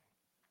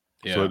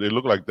 So they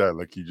look like that,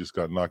 like he just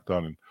got knocked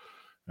down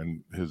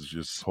and his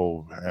just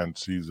whole hand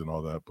seized and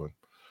all that. But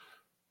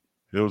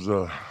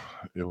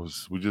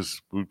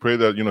we pray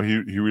that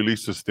he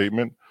released a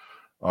statement,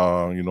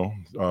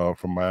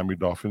 from Miami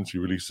Dolphins. He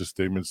released a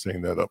statement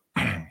saying that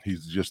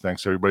he's just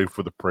thanks everybody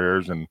for the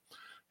prayers and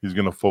he's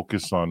going to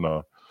focus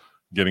on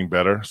getting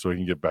better so he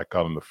can get back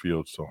out on the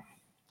field. So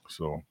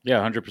yeah,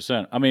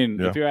 100%. I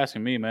mean, if you're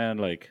asking me, man,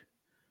 like,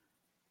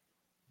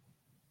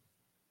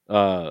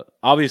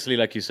 obviously,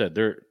 like you said,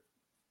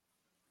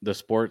 the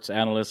sports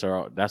analysts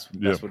that's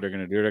what they're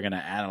gonna do. They're gonna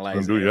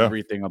analyze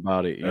everything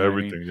about it. You know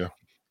what I mean?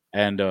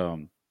 And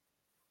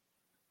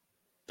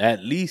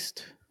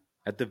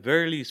at the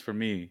very least, for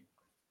me,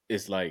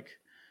 it's like,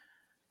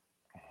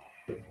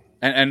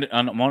 and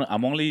I'm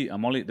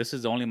only. This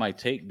is only my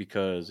take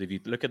because if you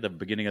look at the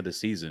beginning of the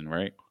season,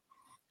 right,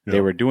 they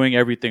were doing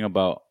everything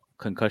about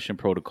concussion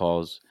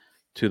protocols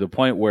to the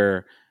point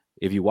where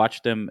if you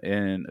watch them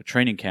in a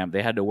training camp,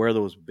 they had to wear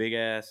those big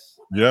ass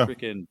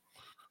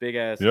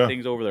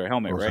things over their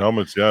helmet, those right?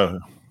 helmets, yeah.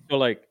 So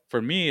like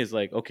for me, it's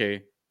like,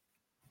 okay,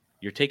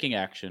 you're taking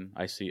action.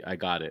 I see. I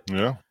got it.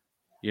 Yeah.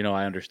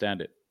 I understand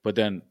it. But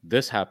then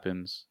this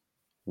happens.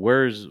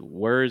 Where is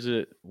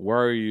it? Where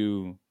are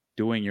you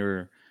doing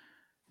your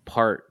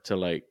part to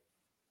like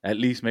at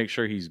least make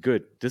sure he's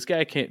good? This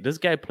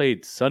guy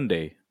played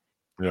Sunday.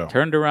 Yeah.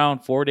 Turned around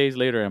 4 days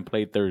later and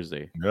played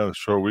Thursday. Yeah, the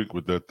short week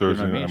with that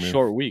Thursday. You know what I mean?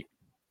 Short week.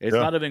 It's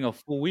not even a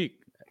full week.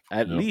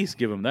 At least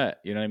give him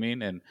that. You know what I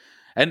mean?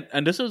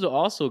 And this has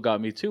also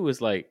got me too.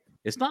 Is like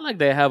it's not like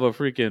they have a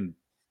freaking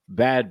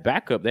bad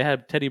backup. They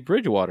have Teddy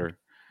Bridgewater.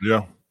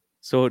 Yeah.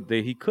 So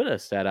he could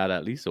have sat out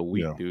at least a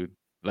week, dude.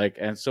 Like,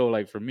 and so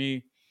like for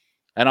me,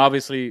 and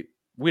obviously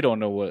we don't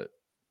know what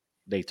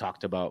they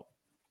talked about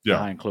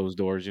behind closed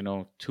doors.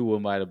 Tua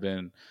might have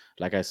been,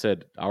 like I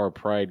said, our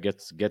pride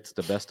gets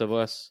the best of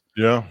us.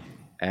 Yeah.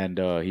 And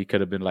he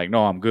could have been like,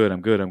 no, I'm good.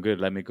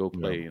 Let me go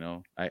play.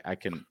 I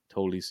can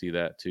totally see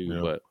that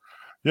too. But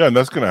yeah, and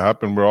that's going to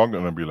happen. We're all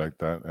going to be like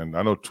that. And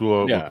I know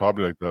Tua was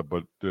probably like that,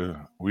 but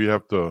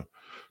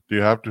you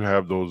have to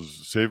have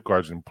those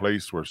safeguards in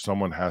place where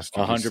someone has to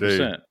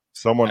 100%.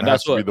 Someone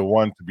has to be the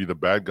one to be the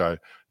bad guy.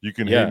 You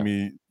can hate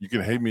me. You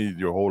can hate me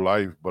your whole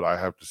life, but I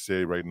have to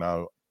say right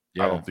now,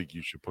 I don't think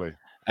you should play.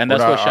 And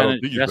that's what Shannon.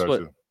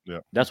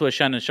 That's what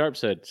Shannon Sharp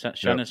said.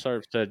 Shannon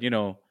Sharp said,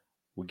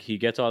 he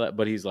gets all that,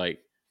 but he's like,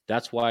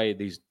 that's why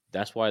these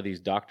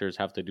doctors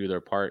have to do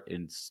their part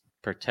in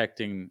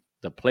protecting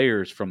the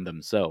players from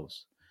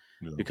themselves.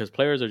 Because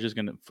players are just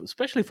gonna,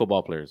 especially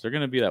football players, they're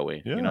gonna be that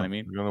way. You know what I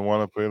mean? They're gonna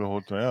want to play the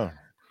whole time. Yeah.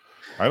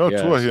 I know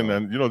Tua,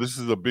 and this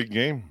is a big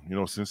game.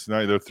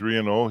 Cincinnati, they're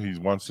 3-0. He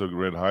wants to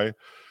get high.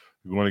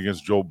 Going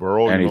against Joe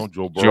Burrow, and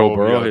Joe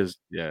Burrow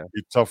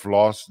he tough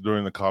loss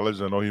during the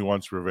college. I know he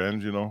wants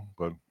revenge,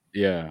 but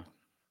yeah.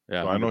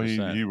 So I know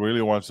he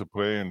really wants to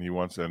play and he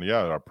wants, and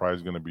our prize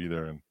is going to be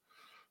there.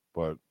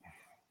 But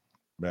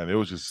man, it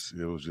was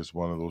just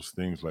one of those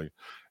things. Like,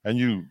 and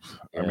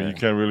I mean, you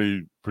can't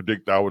really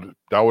predict that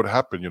would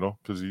happen,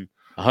 because he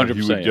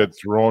would get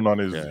thrown on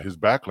his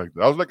back like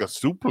that. That was like a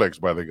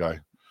suplex by the guy.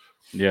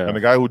 Yeah, and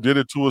the guy who did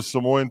it to a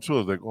Samoan too. I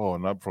was like, oh,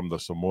 not from the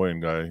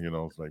Samoan guy,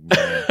 It's like,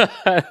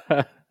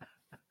 man.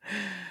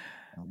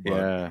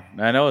 Yeah,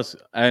 man, that was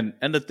and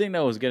the thing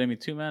that was getting me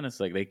too, man, it's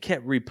like they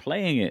kept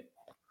replaying it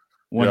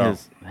when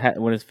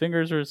his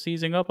fingers are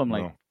seizing up. I'm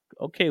like,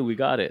 okay, we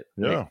got it.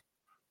 Yeah,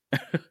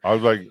 I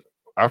was like,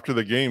 after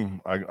the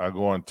game, I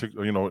go on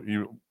TikTok,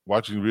 you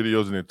watching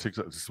videos and then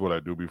TikTok. This is what I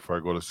do before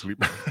I go to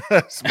sleep.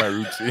 It's my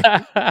routine.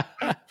 I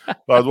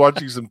was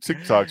watching some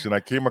TikToks and I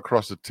came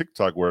across a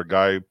TikTok where a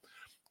guy,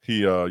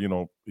 he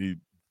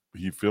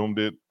filmed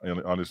it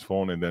on his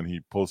phone and then he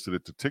posted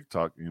it to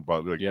TikTok. And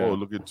about like, oh,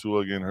 look at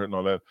Tua again hurt and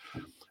all that.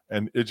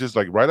 And it's just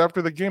like right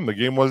after the game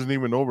wasn't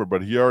even over,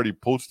 but he already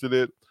posted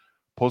a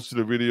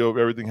video of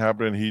everything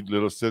happening. He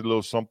said a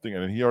little something,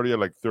 and then he already had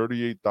like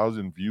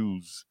 38,000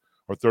 views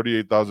or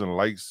 38,000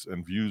 likes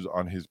and views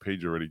on his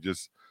page already.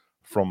 Just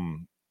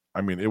from, I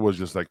mean, it was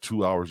just like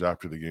 2 hours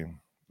after the game,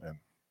 and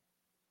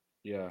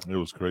it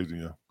was crazy.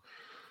 Yeah.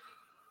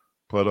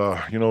 But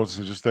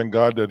so just thank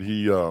God that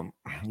he,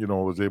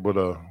 was able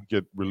to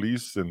get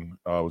released and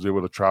was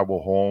able to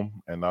travel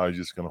home, and now he's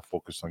just gonna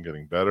focus on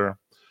getting better.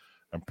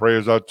 And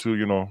prayers out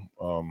to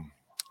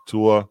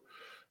Tua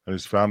and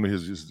his family,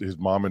 his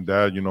mom and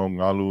dad,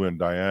 Ngalu and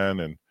Diane,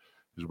 and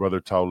his brother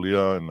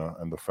Taulia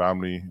and the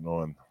family,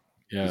 and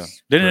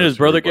didn't his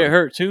brother get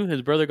hurt too?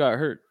 His brother got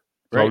hurt,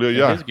 right?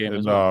 Taulia, his game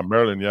in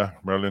Maryland,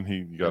 Maryland,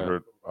 he got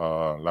hurt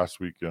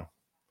last week. Yeah, in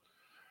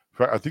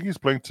fact, I think he's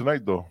playing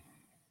tonight though.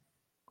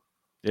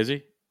 Is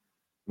he?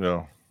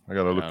 Yeah, I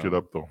gotta look it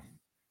up though.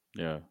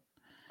 Yeah,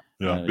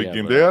 big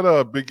game. They had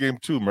a big game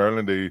too.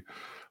 Maryland, they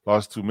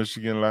lost to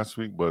Michigan last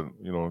week, but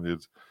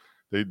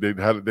they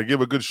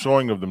gave a good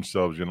showing of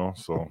themselves.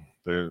 So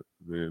they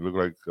look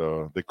like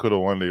they could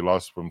have won. They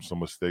lost from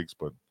some mistakes,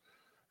 but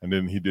and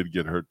then he did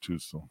get hurt too.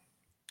 So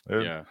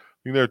I Yeah,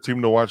 think they're a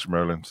team to watch,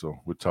 Maryland. So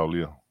with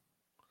Taulia,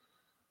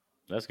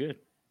 that's good.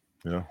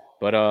 yeah.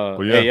 But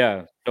But hey, yeah,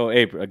 yeah. So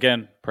hey,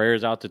 again,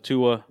 prayers out to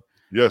Tua.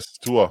 yes,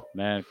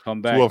 Man,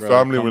 come back, Tua bro.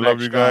 family, Come we back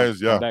love you strong. guys.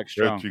 Come Yeah, back prayers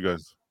strong. to you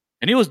guys.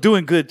 And he was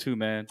doing good too,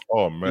 man.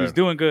 Oh He was man,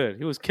 doing good.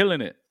 He was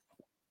killing it.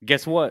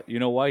 Guess what? You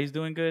know why he's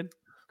doing good?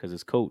 Because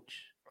his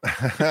coach. I'm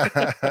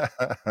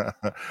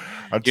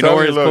You know telling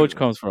where you, his look, coach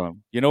comes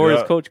from. You know where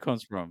his yeah, coach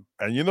comes from.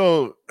 and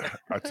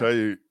I tell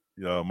you,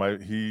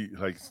 he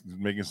like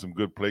making some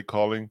good play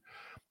calling,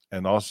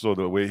 and also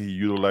the way he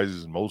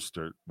utilizes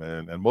Mostert,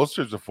 man, and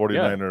Mostert's a Yeah.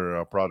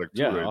 49er product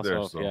too, Yeah. right there.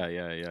 Also, So, yeah,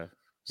 yeah, yeah.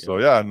 so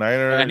Yep. yeah,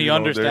 Niner, And he they're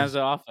understands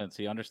the offense.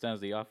 He understands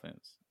the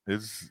offense.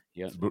 it's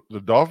Yeah. the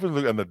Dolphins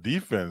look, and the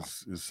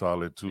defense is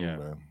solid too, Yeah.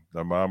 man.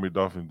 The Miami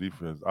Dolphin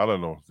defense, I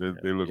don't know, Yeah.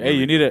 they look Hey, really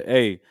you need good. a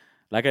hey,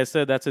 like I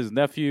said, that's his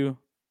nephew,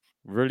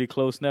 really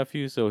close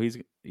nephew. So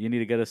you need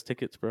to get us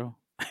tickets, bro.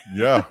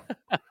 Yeah,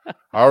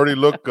 I already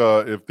look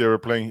if they were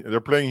playing. They're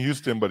playing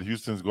Houston, but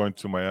Houston's going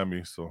to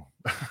Miami, so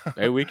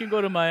Hey, we can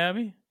go to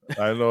Miami.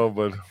 I know,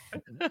 but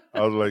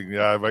I was like,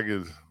 yeah, if I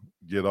could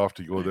get off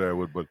to go there, I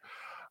would. But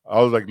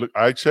I was like, look,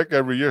 I check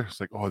every year. It's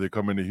like, oh, they're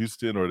coming to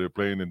Houston or they're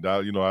playing in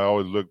Dallas. I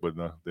always look, but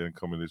no, they didn't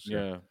come in this year.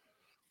 Yeah.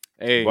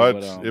 Hey, but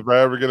But if I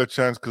ever get a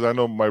chance, because I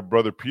know my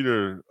brother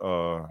Peter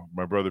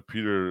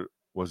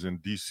was in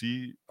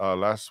DC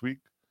last week.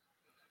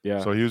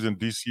 yeah. So he was in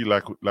DC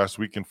like last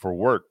weekend for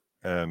work,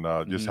 and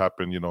just Hmm.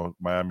 happened,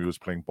 Miami was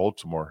playing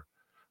Baltimore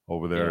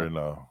over there, Yeah.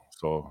 and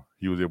so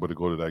he was able to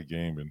go to that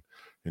game and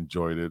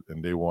enjoyed it,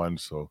 and they won.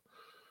 So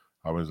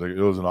I was like,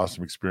 it was an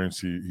awesome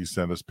experience. He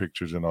sent us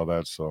pictures and all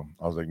that. So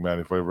I was like, man,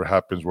 if it ever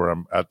happens where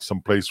I'm at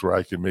some place where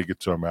I can make it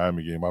to a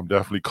Miami game, I'm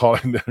definitely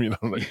calling them.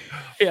 Like,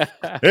 Yeah.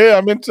 hey,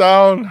 I'm in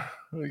town.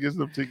 Let me get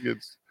some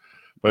tickets.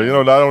 But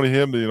Nice. not only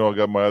him, I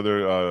got my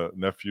other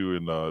nephew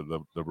in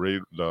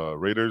the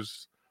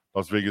Raiders,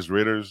 Las Vegas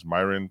Raiders,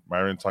 Myron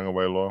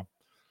Tagovailoa.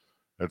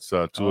 That's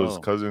Tua's Oh,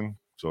 cousin.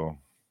 So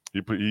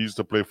he used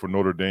to play for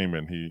Notre Dame,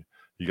 and he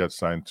got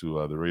signed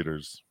to the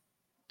Raiders.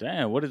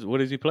 damn. What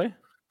does he play?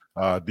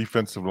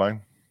 Defensive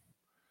line.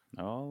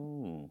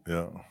 Oh,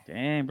 Yeah.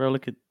 damn, bro.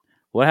 Look at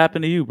what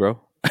happened to you,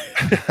 bro.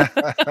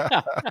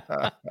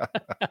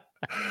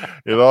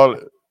 it all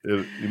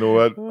you know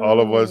what, all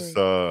of us,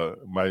 Oh,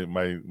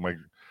 my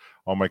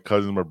all my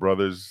cousins, my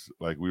brothers,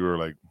 like we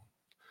were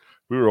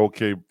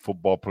okay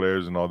football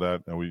players and all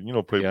that, and we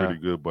played yeah.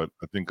 pretty good. But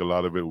I think a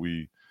lot of it,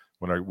 we've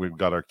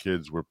got our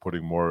kids, we're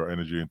putting more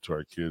energy into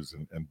our kids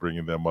and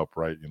bringing them up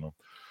right.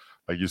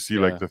 Like you see,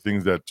 like Yeah. the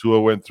things that Tua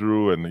went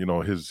through, and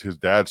his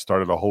dad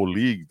started a whole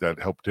league that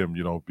helped him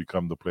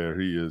become the player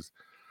he is.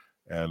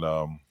 And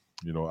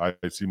I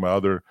see my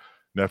other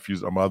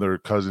nephews, my other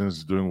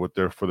cousins doing what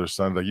they're for their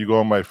sons. Like you go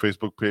on my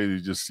Facebook page, you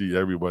just see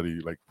everybody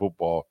like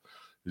football.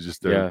 It's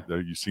just Yeah.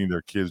 you seeing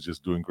their kids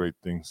just doing great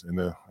things. And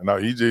now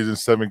EJ's in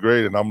 7th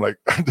grade, and I'm like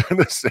I'm doing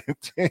the same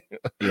thing.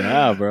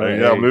 Yeah, bro. Like,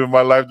 yeah, I'm Hey. living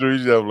my life through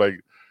EJ. I'm like,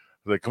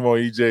 come on,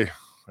 EJ.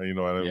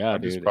 And Yeah,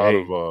 I'm just dude. proud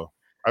Hey.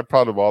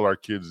 of all our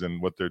kids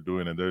and what they're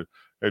doing, and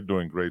they're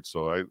doing great.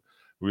 So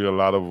we have a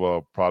lot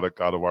of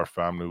product out of our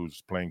family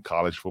who's playing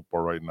college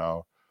football right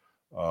now,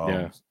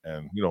 Yeah.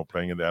 and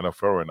playing in the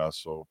NFL right now.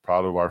 So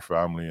proud of our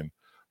family and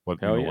what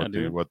Hell yeah, what they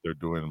dude. what they're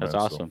doing, That's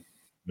man. So awesome.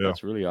 yeah,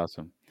 That's really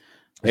awesome.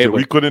 I Hey, said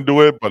we but couldn't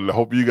do it, but I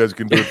hope you guys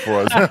can do it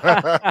for us.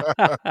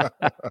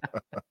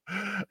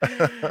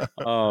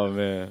 oh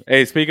man.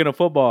 Hey, speaking of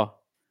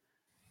football,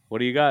 what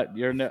do you got?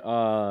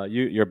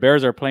 Your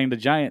Bears are playing the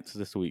Giants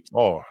this week.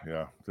 Oh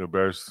yeah, the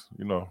Bears.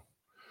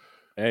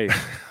 Hey,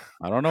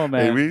 I don't know,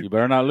 Hey, man. You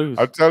better not I'll lose.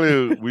 tell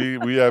you,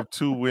 we have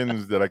 2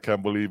 wins that I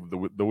can't believe,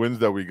 the wins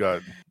that we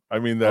got. I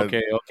mean that,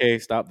 Okay, okay,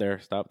 stop there.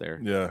 Stop there.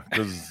 yeah,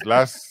 because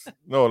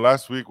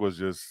last week was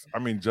just, I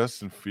mean,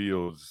 Justin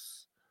Fields,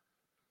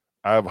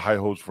 I have high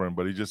hopes for him,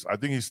 but I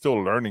think he's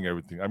still learning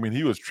everything. I mean,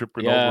 he was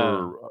tripping Yeah.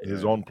 over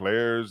his Yeah. own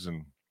players,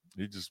 and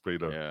he just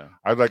played Yeah.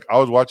 I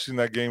was watching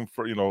that game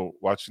for,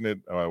 watching it.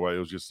 Well, it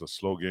was just a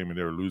slow game and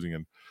they were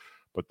losing,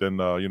 but then,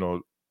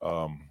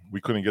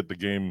 we couldn't get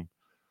the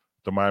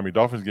Miami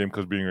Dolphins game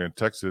because being in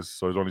Texas,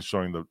 so it's only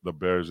showing the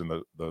Bears and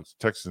the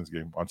Texans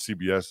game on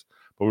CBS.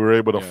 But we were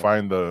able to Yeah.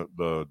 find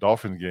the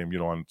Dolphins game,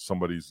 on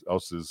somebody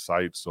else's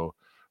site, so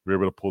we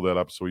were able to pull that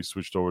up. So we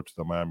switched over to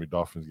the Miami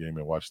Dolphins game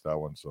and watched that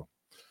one. So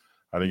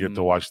I didn't get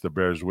to Mm. watch the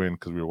Bears win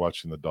because we were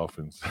watching the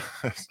Dolphins.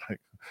 It's like,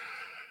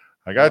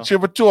 I got to Well. cheer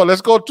for Tua.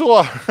 Let's go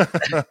Tua.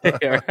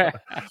 Yeah.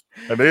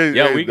 And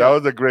Yeah, that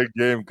was a great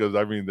game because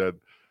I mean that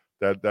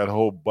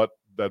whole butt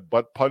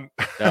punt.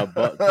 that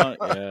butt punt.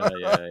 Yeah,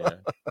 yeah, yeah.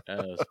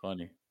 That was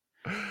funny.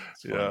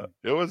 It's Yeah,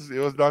 funny. it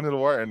was down to the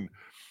wire, and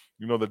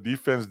the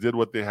defense did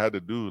what they had to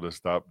do to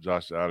stop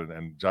Josh Allen,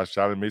 and Josh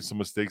Allen made some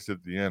mistakes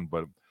at the end,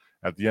 but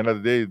at the end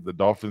of the day, the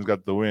Dolphins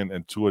got the win,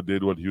 and Tua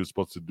did what he was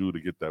supposed to do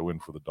to get that win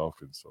for the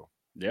Dolphins. So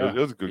Yeah, it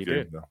was a good he game.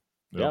 did. Yeah.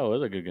 Yeah. Yeah, it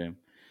was a good game.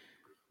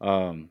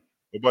 Um,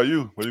 What about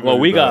you? What are you well,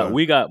 going we to got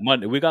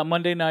the? we got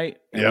Monday night,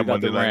 and Yeah, we got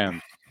the Monday night.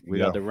 Rams. We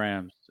got Yeah, the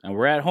Rams, and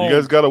we're at you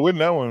guys home. got to win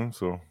that one.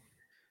 So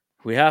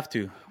We have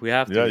to.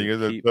 Yeah, you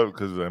guys are tough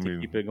because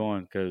keep it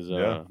going because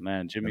yeah,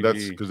 man, Jimmy and that's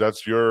G. because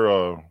that's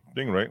your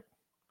thing, right?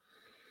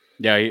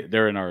 Yeah,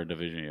 they're in our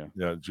division. Yeah,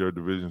 yeah, it's your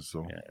division.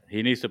 So yeah,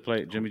 he needs to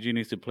play. Jimmy G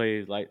needs to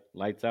play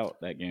lights out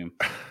that game.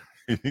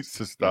 he needs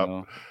to You stop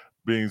know.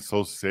 being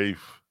so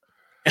safe.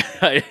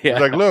 He's Yeah.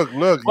 like, look,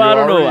 Well, I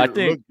don't know. I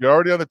think you're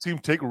already on the team.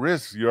 Take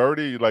risks. You're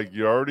already like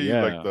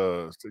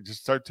yeah,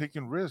 just start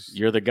taking risks.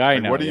 you're the guy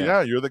Like, now. what do you? Yeah.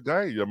 Yeah, you're the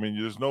guy. I mean,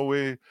 there's no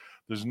way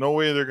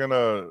they're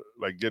gonna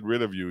like get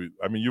rid of you.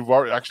 I mean,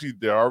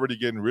 they're already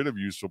getting rid of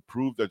you. So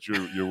prove that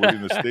you're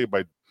willing to stay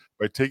by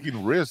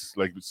taking risks.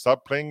 Like,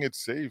 stop playing it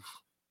safe.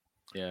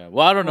 Yeah.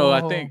 Well, I don't know. I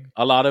Oh, think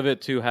a lot of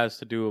it too has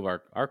to do with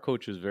our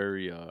coach is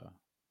very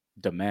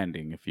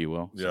demanding, if you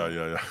will. yeah,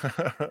 So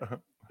yeah.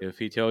 if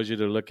he tells you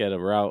to look at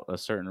a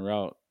certain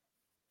route,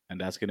 and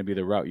that's going to be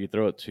the route you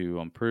throw it to,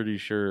 I'm pretty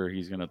sure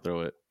he's going to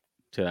throw it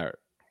to that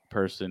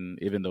person,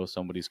 even though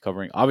somebody's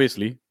covering.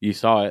 Obviously, you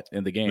saw it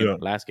in the Yeah,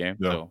 last game.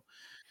 yeah,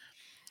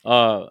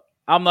 So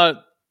I'm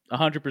not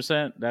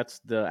 100%. That's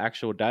the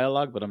actual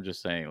dialogue, but I'm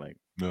just saying, like,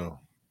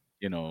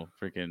 no,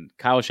 freaking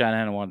Kyle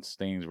Shanahan wants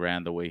things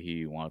ran the way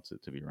he wants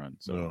it to be run.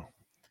 So no,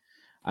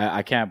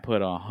 I can't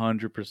put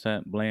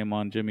 100% blame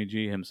on Jimmy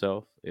G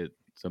himself. It's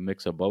a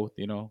mix of both,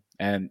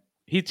 and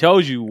he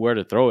tells you where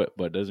to throw it,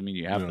 but doesn't mean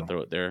you have to no,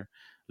 throw it there.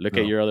 Look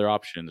at no. your other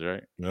options,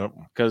 right? Yep.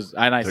 Because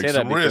I Take say that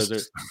some because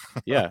risks.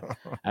 yeah,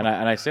 and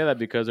I say that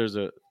because there's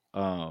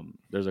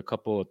a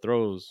couple of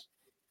throws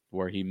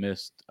where he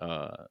missed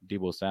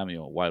Debo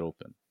Samuel wide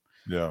open,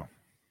 Yeah.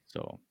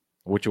 so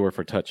which were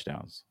for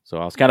touchdowns. So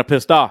I was kind of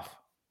pissed off,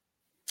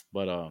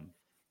 but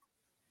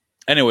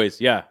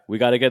anyways, yeah, we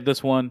got to get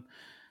this one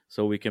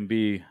so we can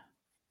be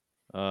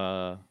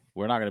we're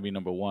not going to be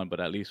number one, but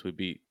at least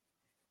we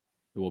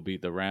will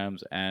beat the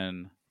Rams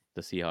and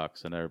the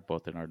Seahawks, and they're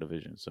both in our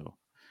division. So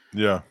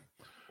yeah.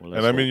 well,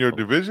 And let's I mean, hope. your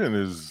division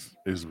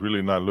is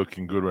really not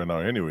looking good right now,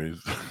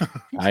 anyways.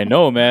 I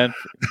know, man.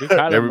 Dude,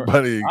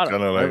 Everybody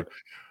kind of like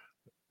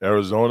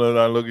Arizona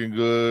not looking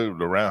good.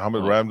 How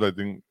many well, Rams? I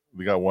think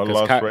they got one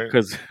loss, right?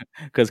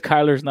 because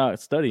Kyler's not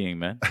studying,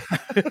 man.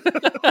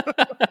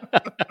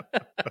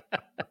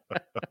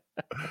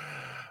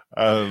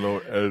 I don't know.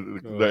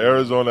 The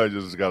Arizona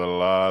just got a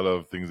lot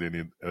of things they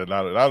need, and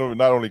not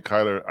only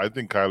Kyler.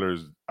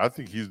 I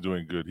think he's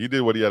doing good. He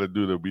did what he had to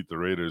do to beat the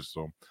Raiders.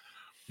 So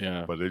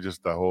yeah, but they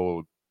just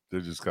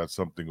got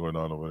something going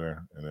on over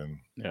there, and then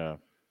yeah,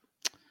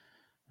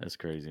 that's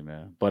crazy,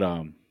 man. But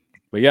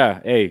yeah,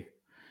 hey,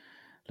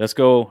 let's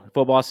go.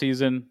 Football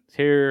season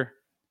here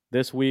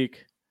this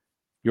week.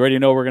 You already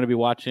know we're gonna be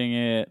watching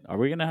it. Are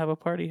we gonna have a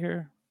party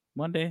here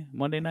Monday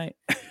night?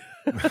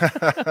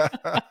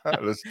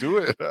 let's do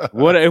it.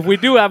 What if we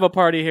do have a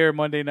party here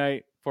Monday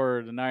night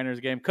for the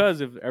Niners game?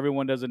 Because if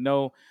everyone doesn't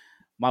know,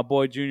 my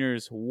boy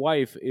Junior's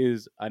wife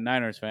is a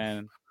Niners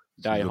fan,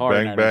 She's a die-hard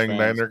bang Niners bang fan.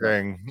 Niner So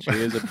gang. she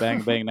is a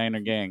bang bang Niner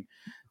gang.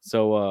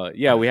 So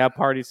yeah, we have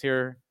parties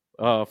here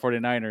for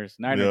the Niner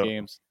Yeah.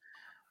 games.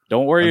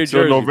 Don't wear your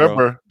Until jersey, bro.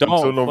 November.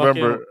 Until Don't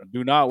November.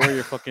 do not wear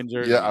your fucking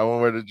jersey. Yeah, I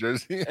won't wear the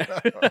jersey.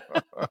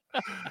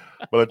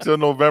 But until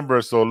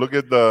November, so look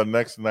at the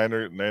next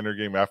Niner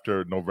game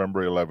after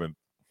November 11th.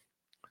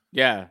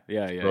 Yeah.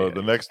 So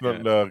the next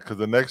because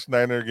the next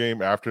Niner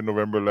game after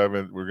November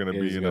 11th, we're gonna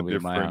be in a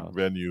different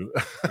venue.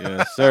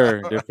 Yes,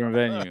 sir. Different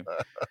venue.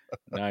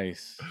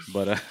 Nice.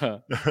 But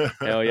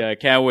hell yeah, I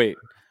can't wait.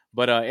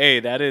 But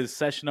hey, that is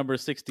session number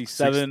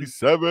 67.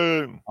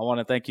 67. I want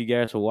to thank you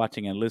guys for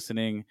watching and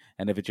listening.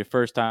 And if it's your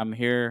first time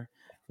here,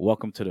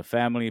 welcome to the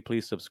family.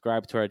 Please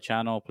subscribe to our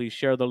channel. Please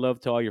share the love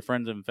to all your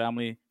friends and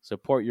family.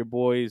 Support your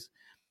boys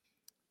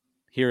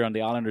here on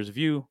the Islanders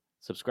View.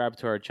 Subscribe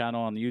to our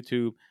channel on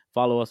YouTube.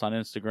 Follow us on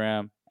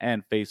Instagram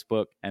and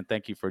Facebook. And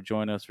thank you for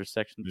joining us for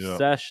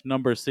sesh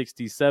number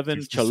 67.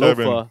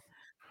 Chalofa.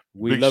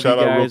 We Big love shout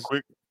you guys. out real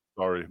quick.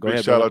 Sorry.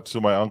 Big shout out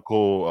to my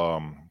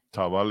uncle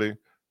Tavale.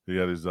 He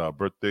had his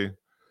birthday,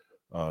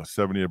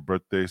 70th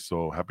birthday.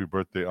 So happy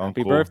birthday,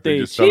 uncle. Happy birthday. They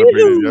just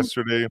celebrated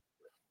yesterday.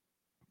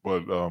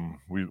 But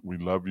we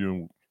love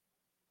you.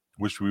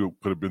 Wish we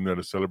could have been there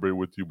to celebrate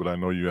with you, but I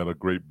know you had a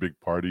great big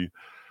party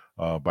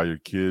by your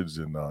kids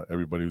and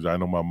everybody. I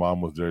know my mom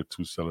was there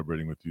too,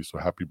 celebrating with you. So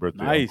happy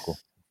birthday, uncle!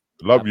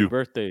 Love you. Happy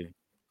birthday.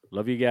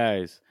 Love you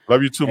guys.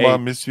 Love you too,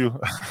 Mom. Miss you.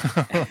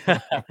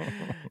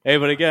 Hey,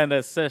 but again,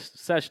 that's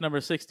session number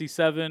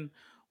 67.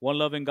 One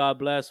love and God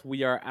bless.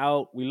 We are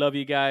out. We love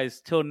you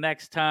guys. Till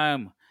next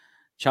time.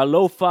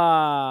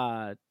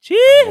 Chalofa.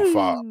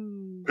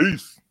 Chalofa.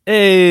 Peace.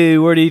 Hey,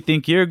 where do you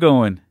think you're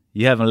going?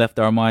 You haven't left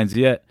our minds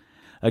yet.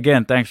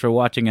 Again, thanks for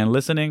watching and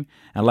listening.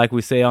 And like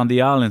we say on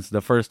the islands,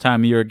 the first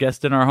time you're a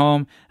guest in our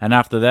home, and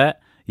after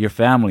that, you're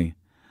family.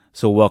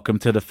 So welcome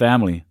to the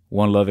family.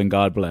 One love and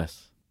God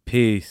bless.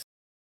 Peace.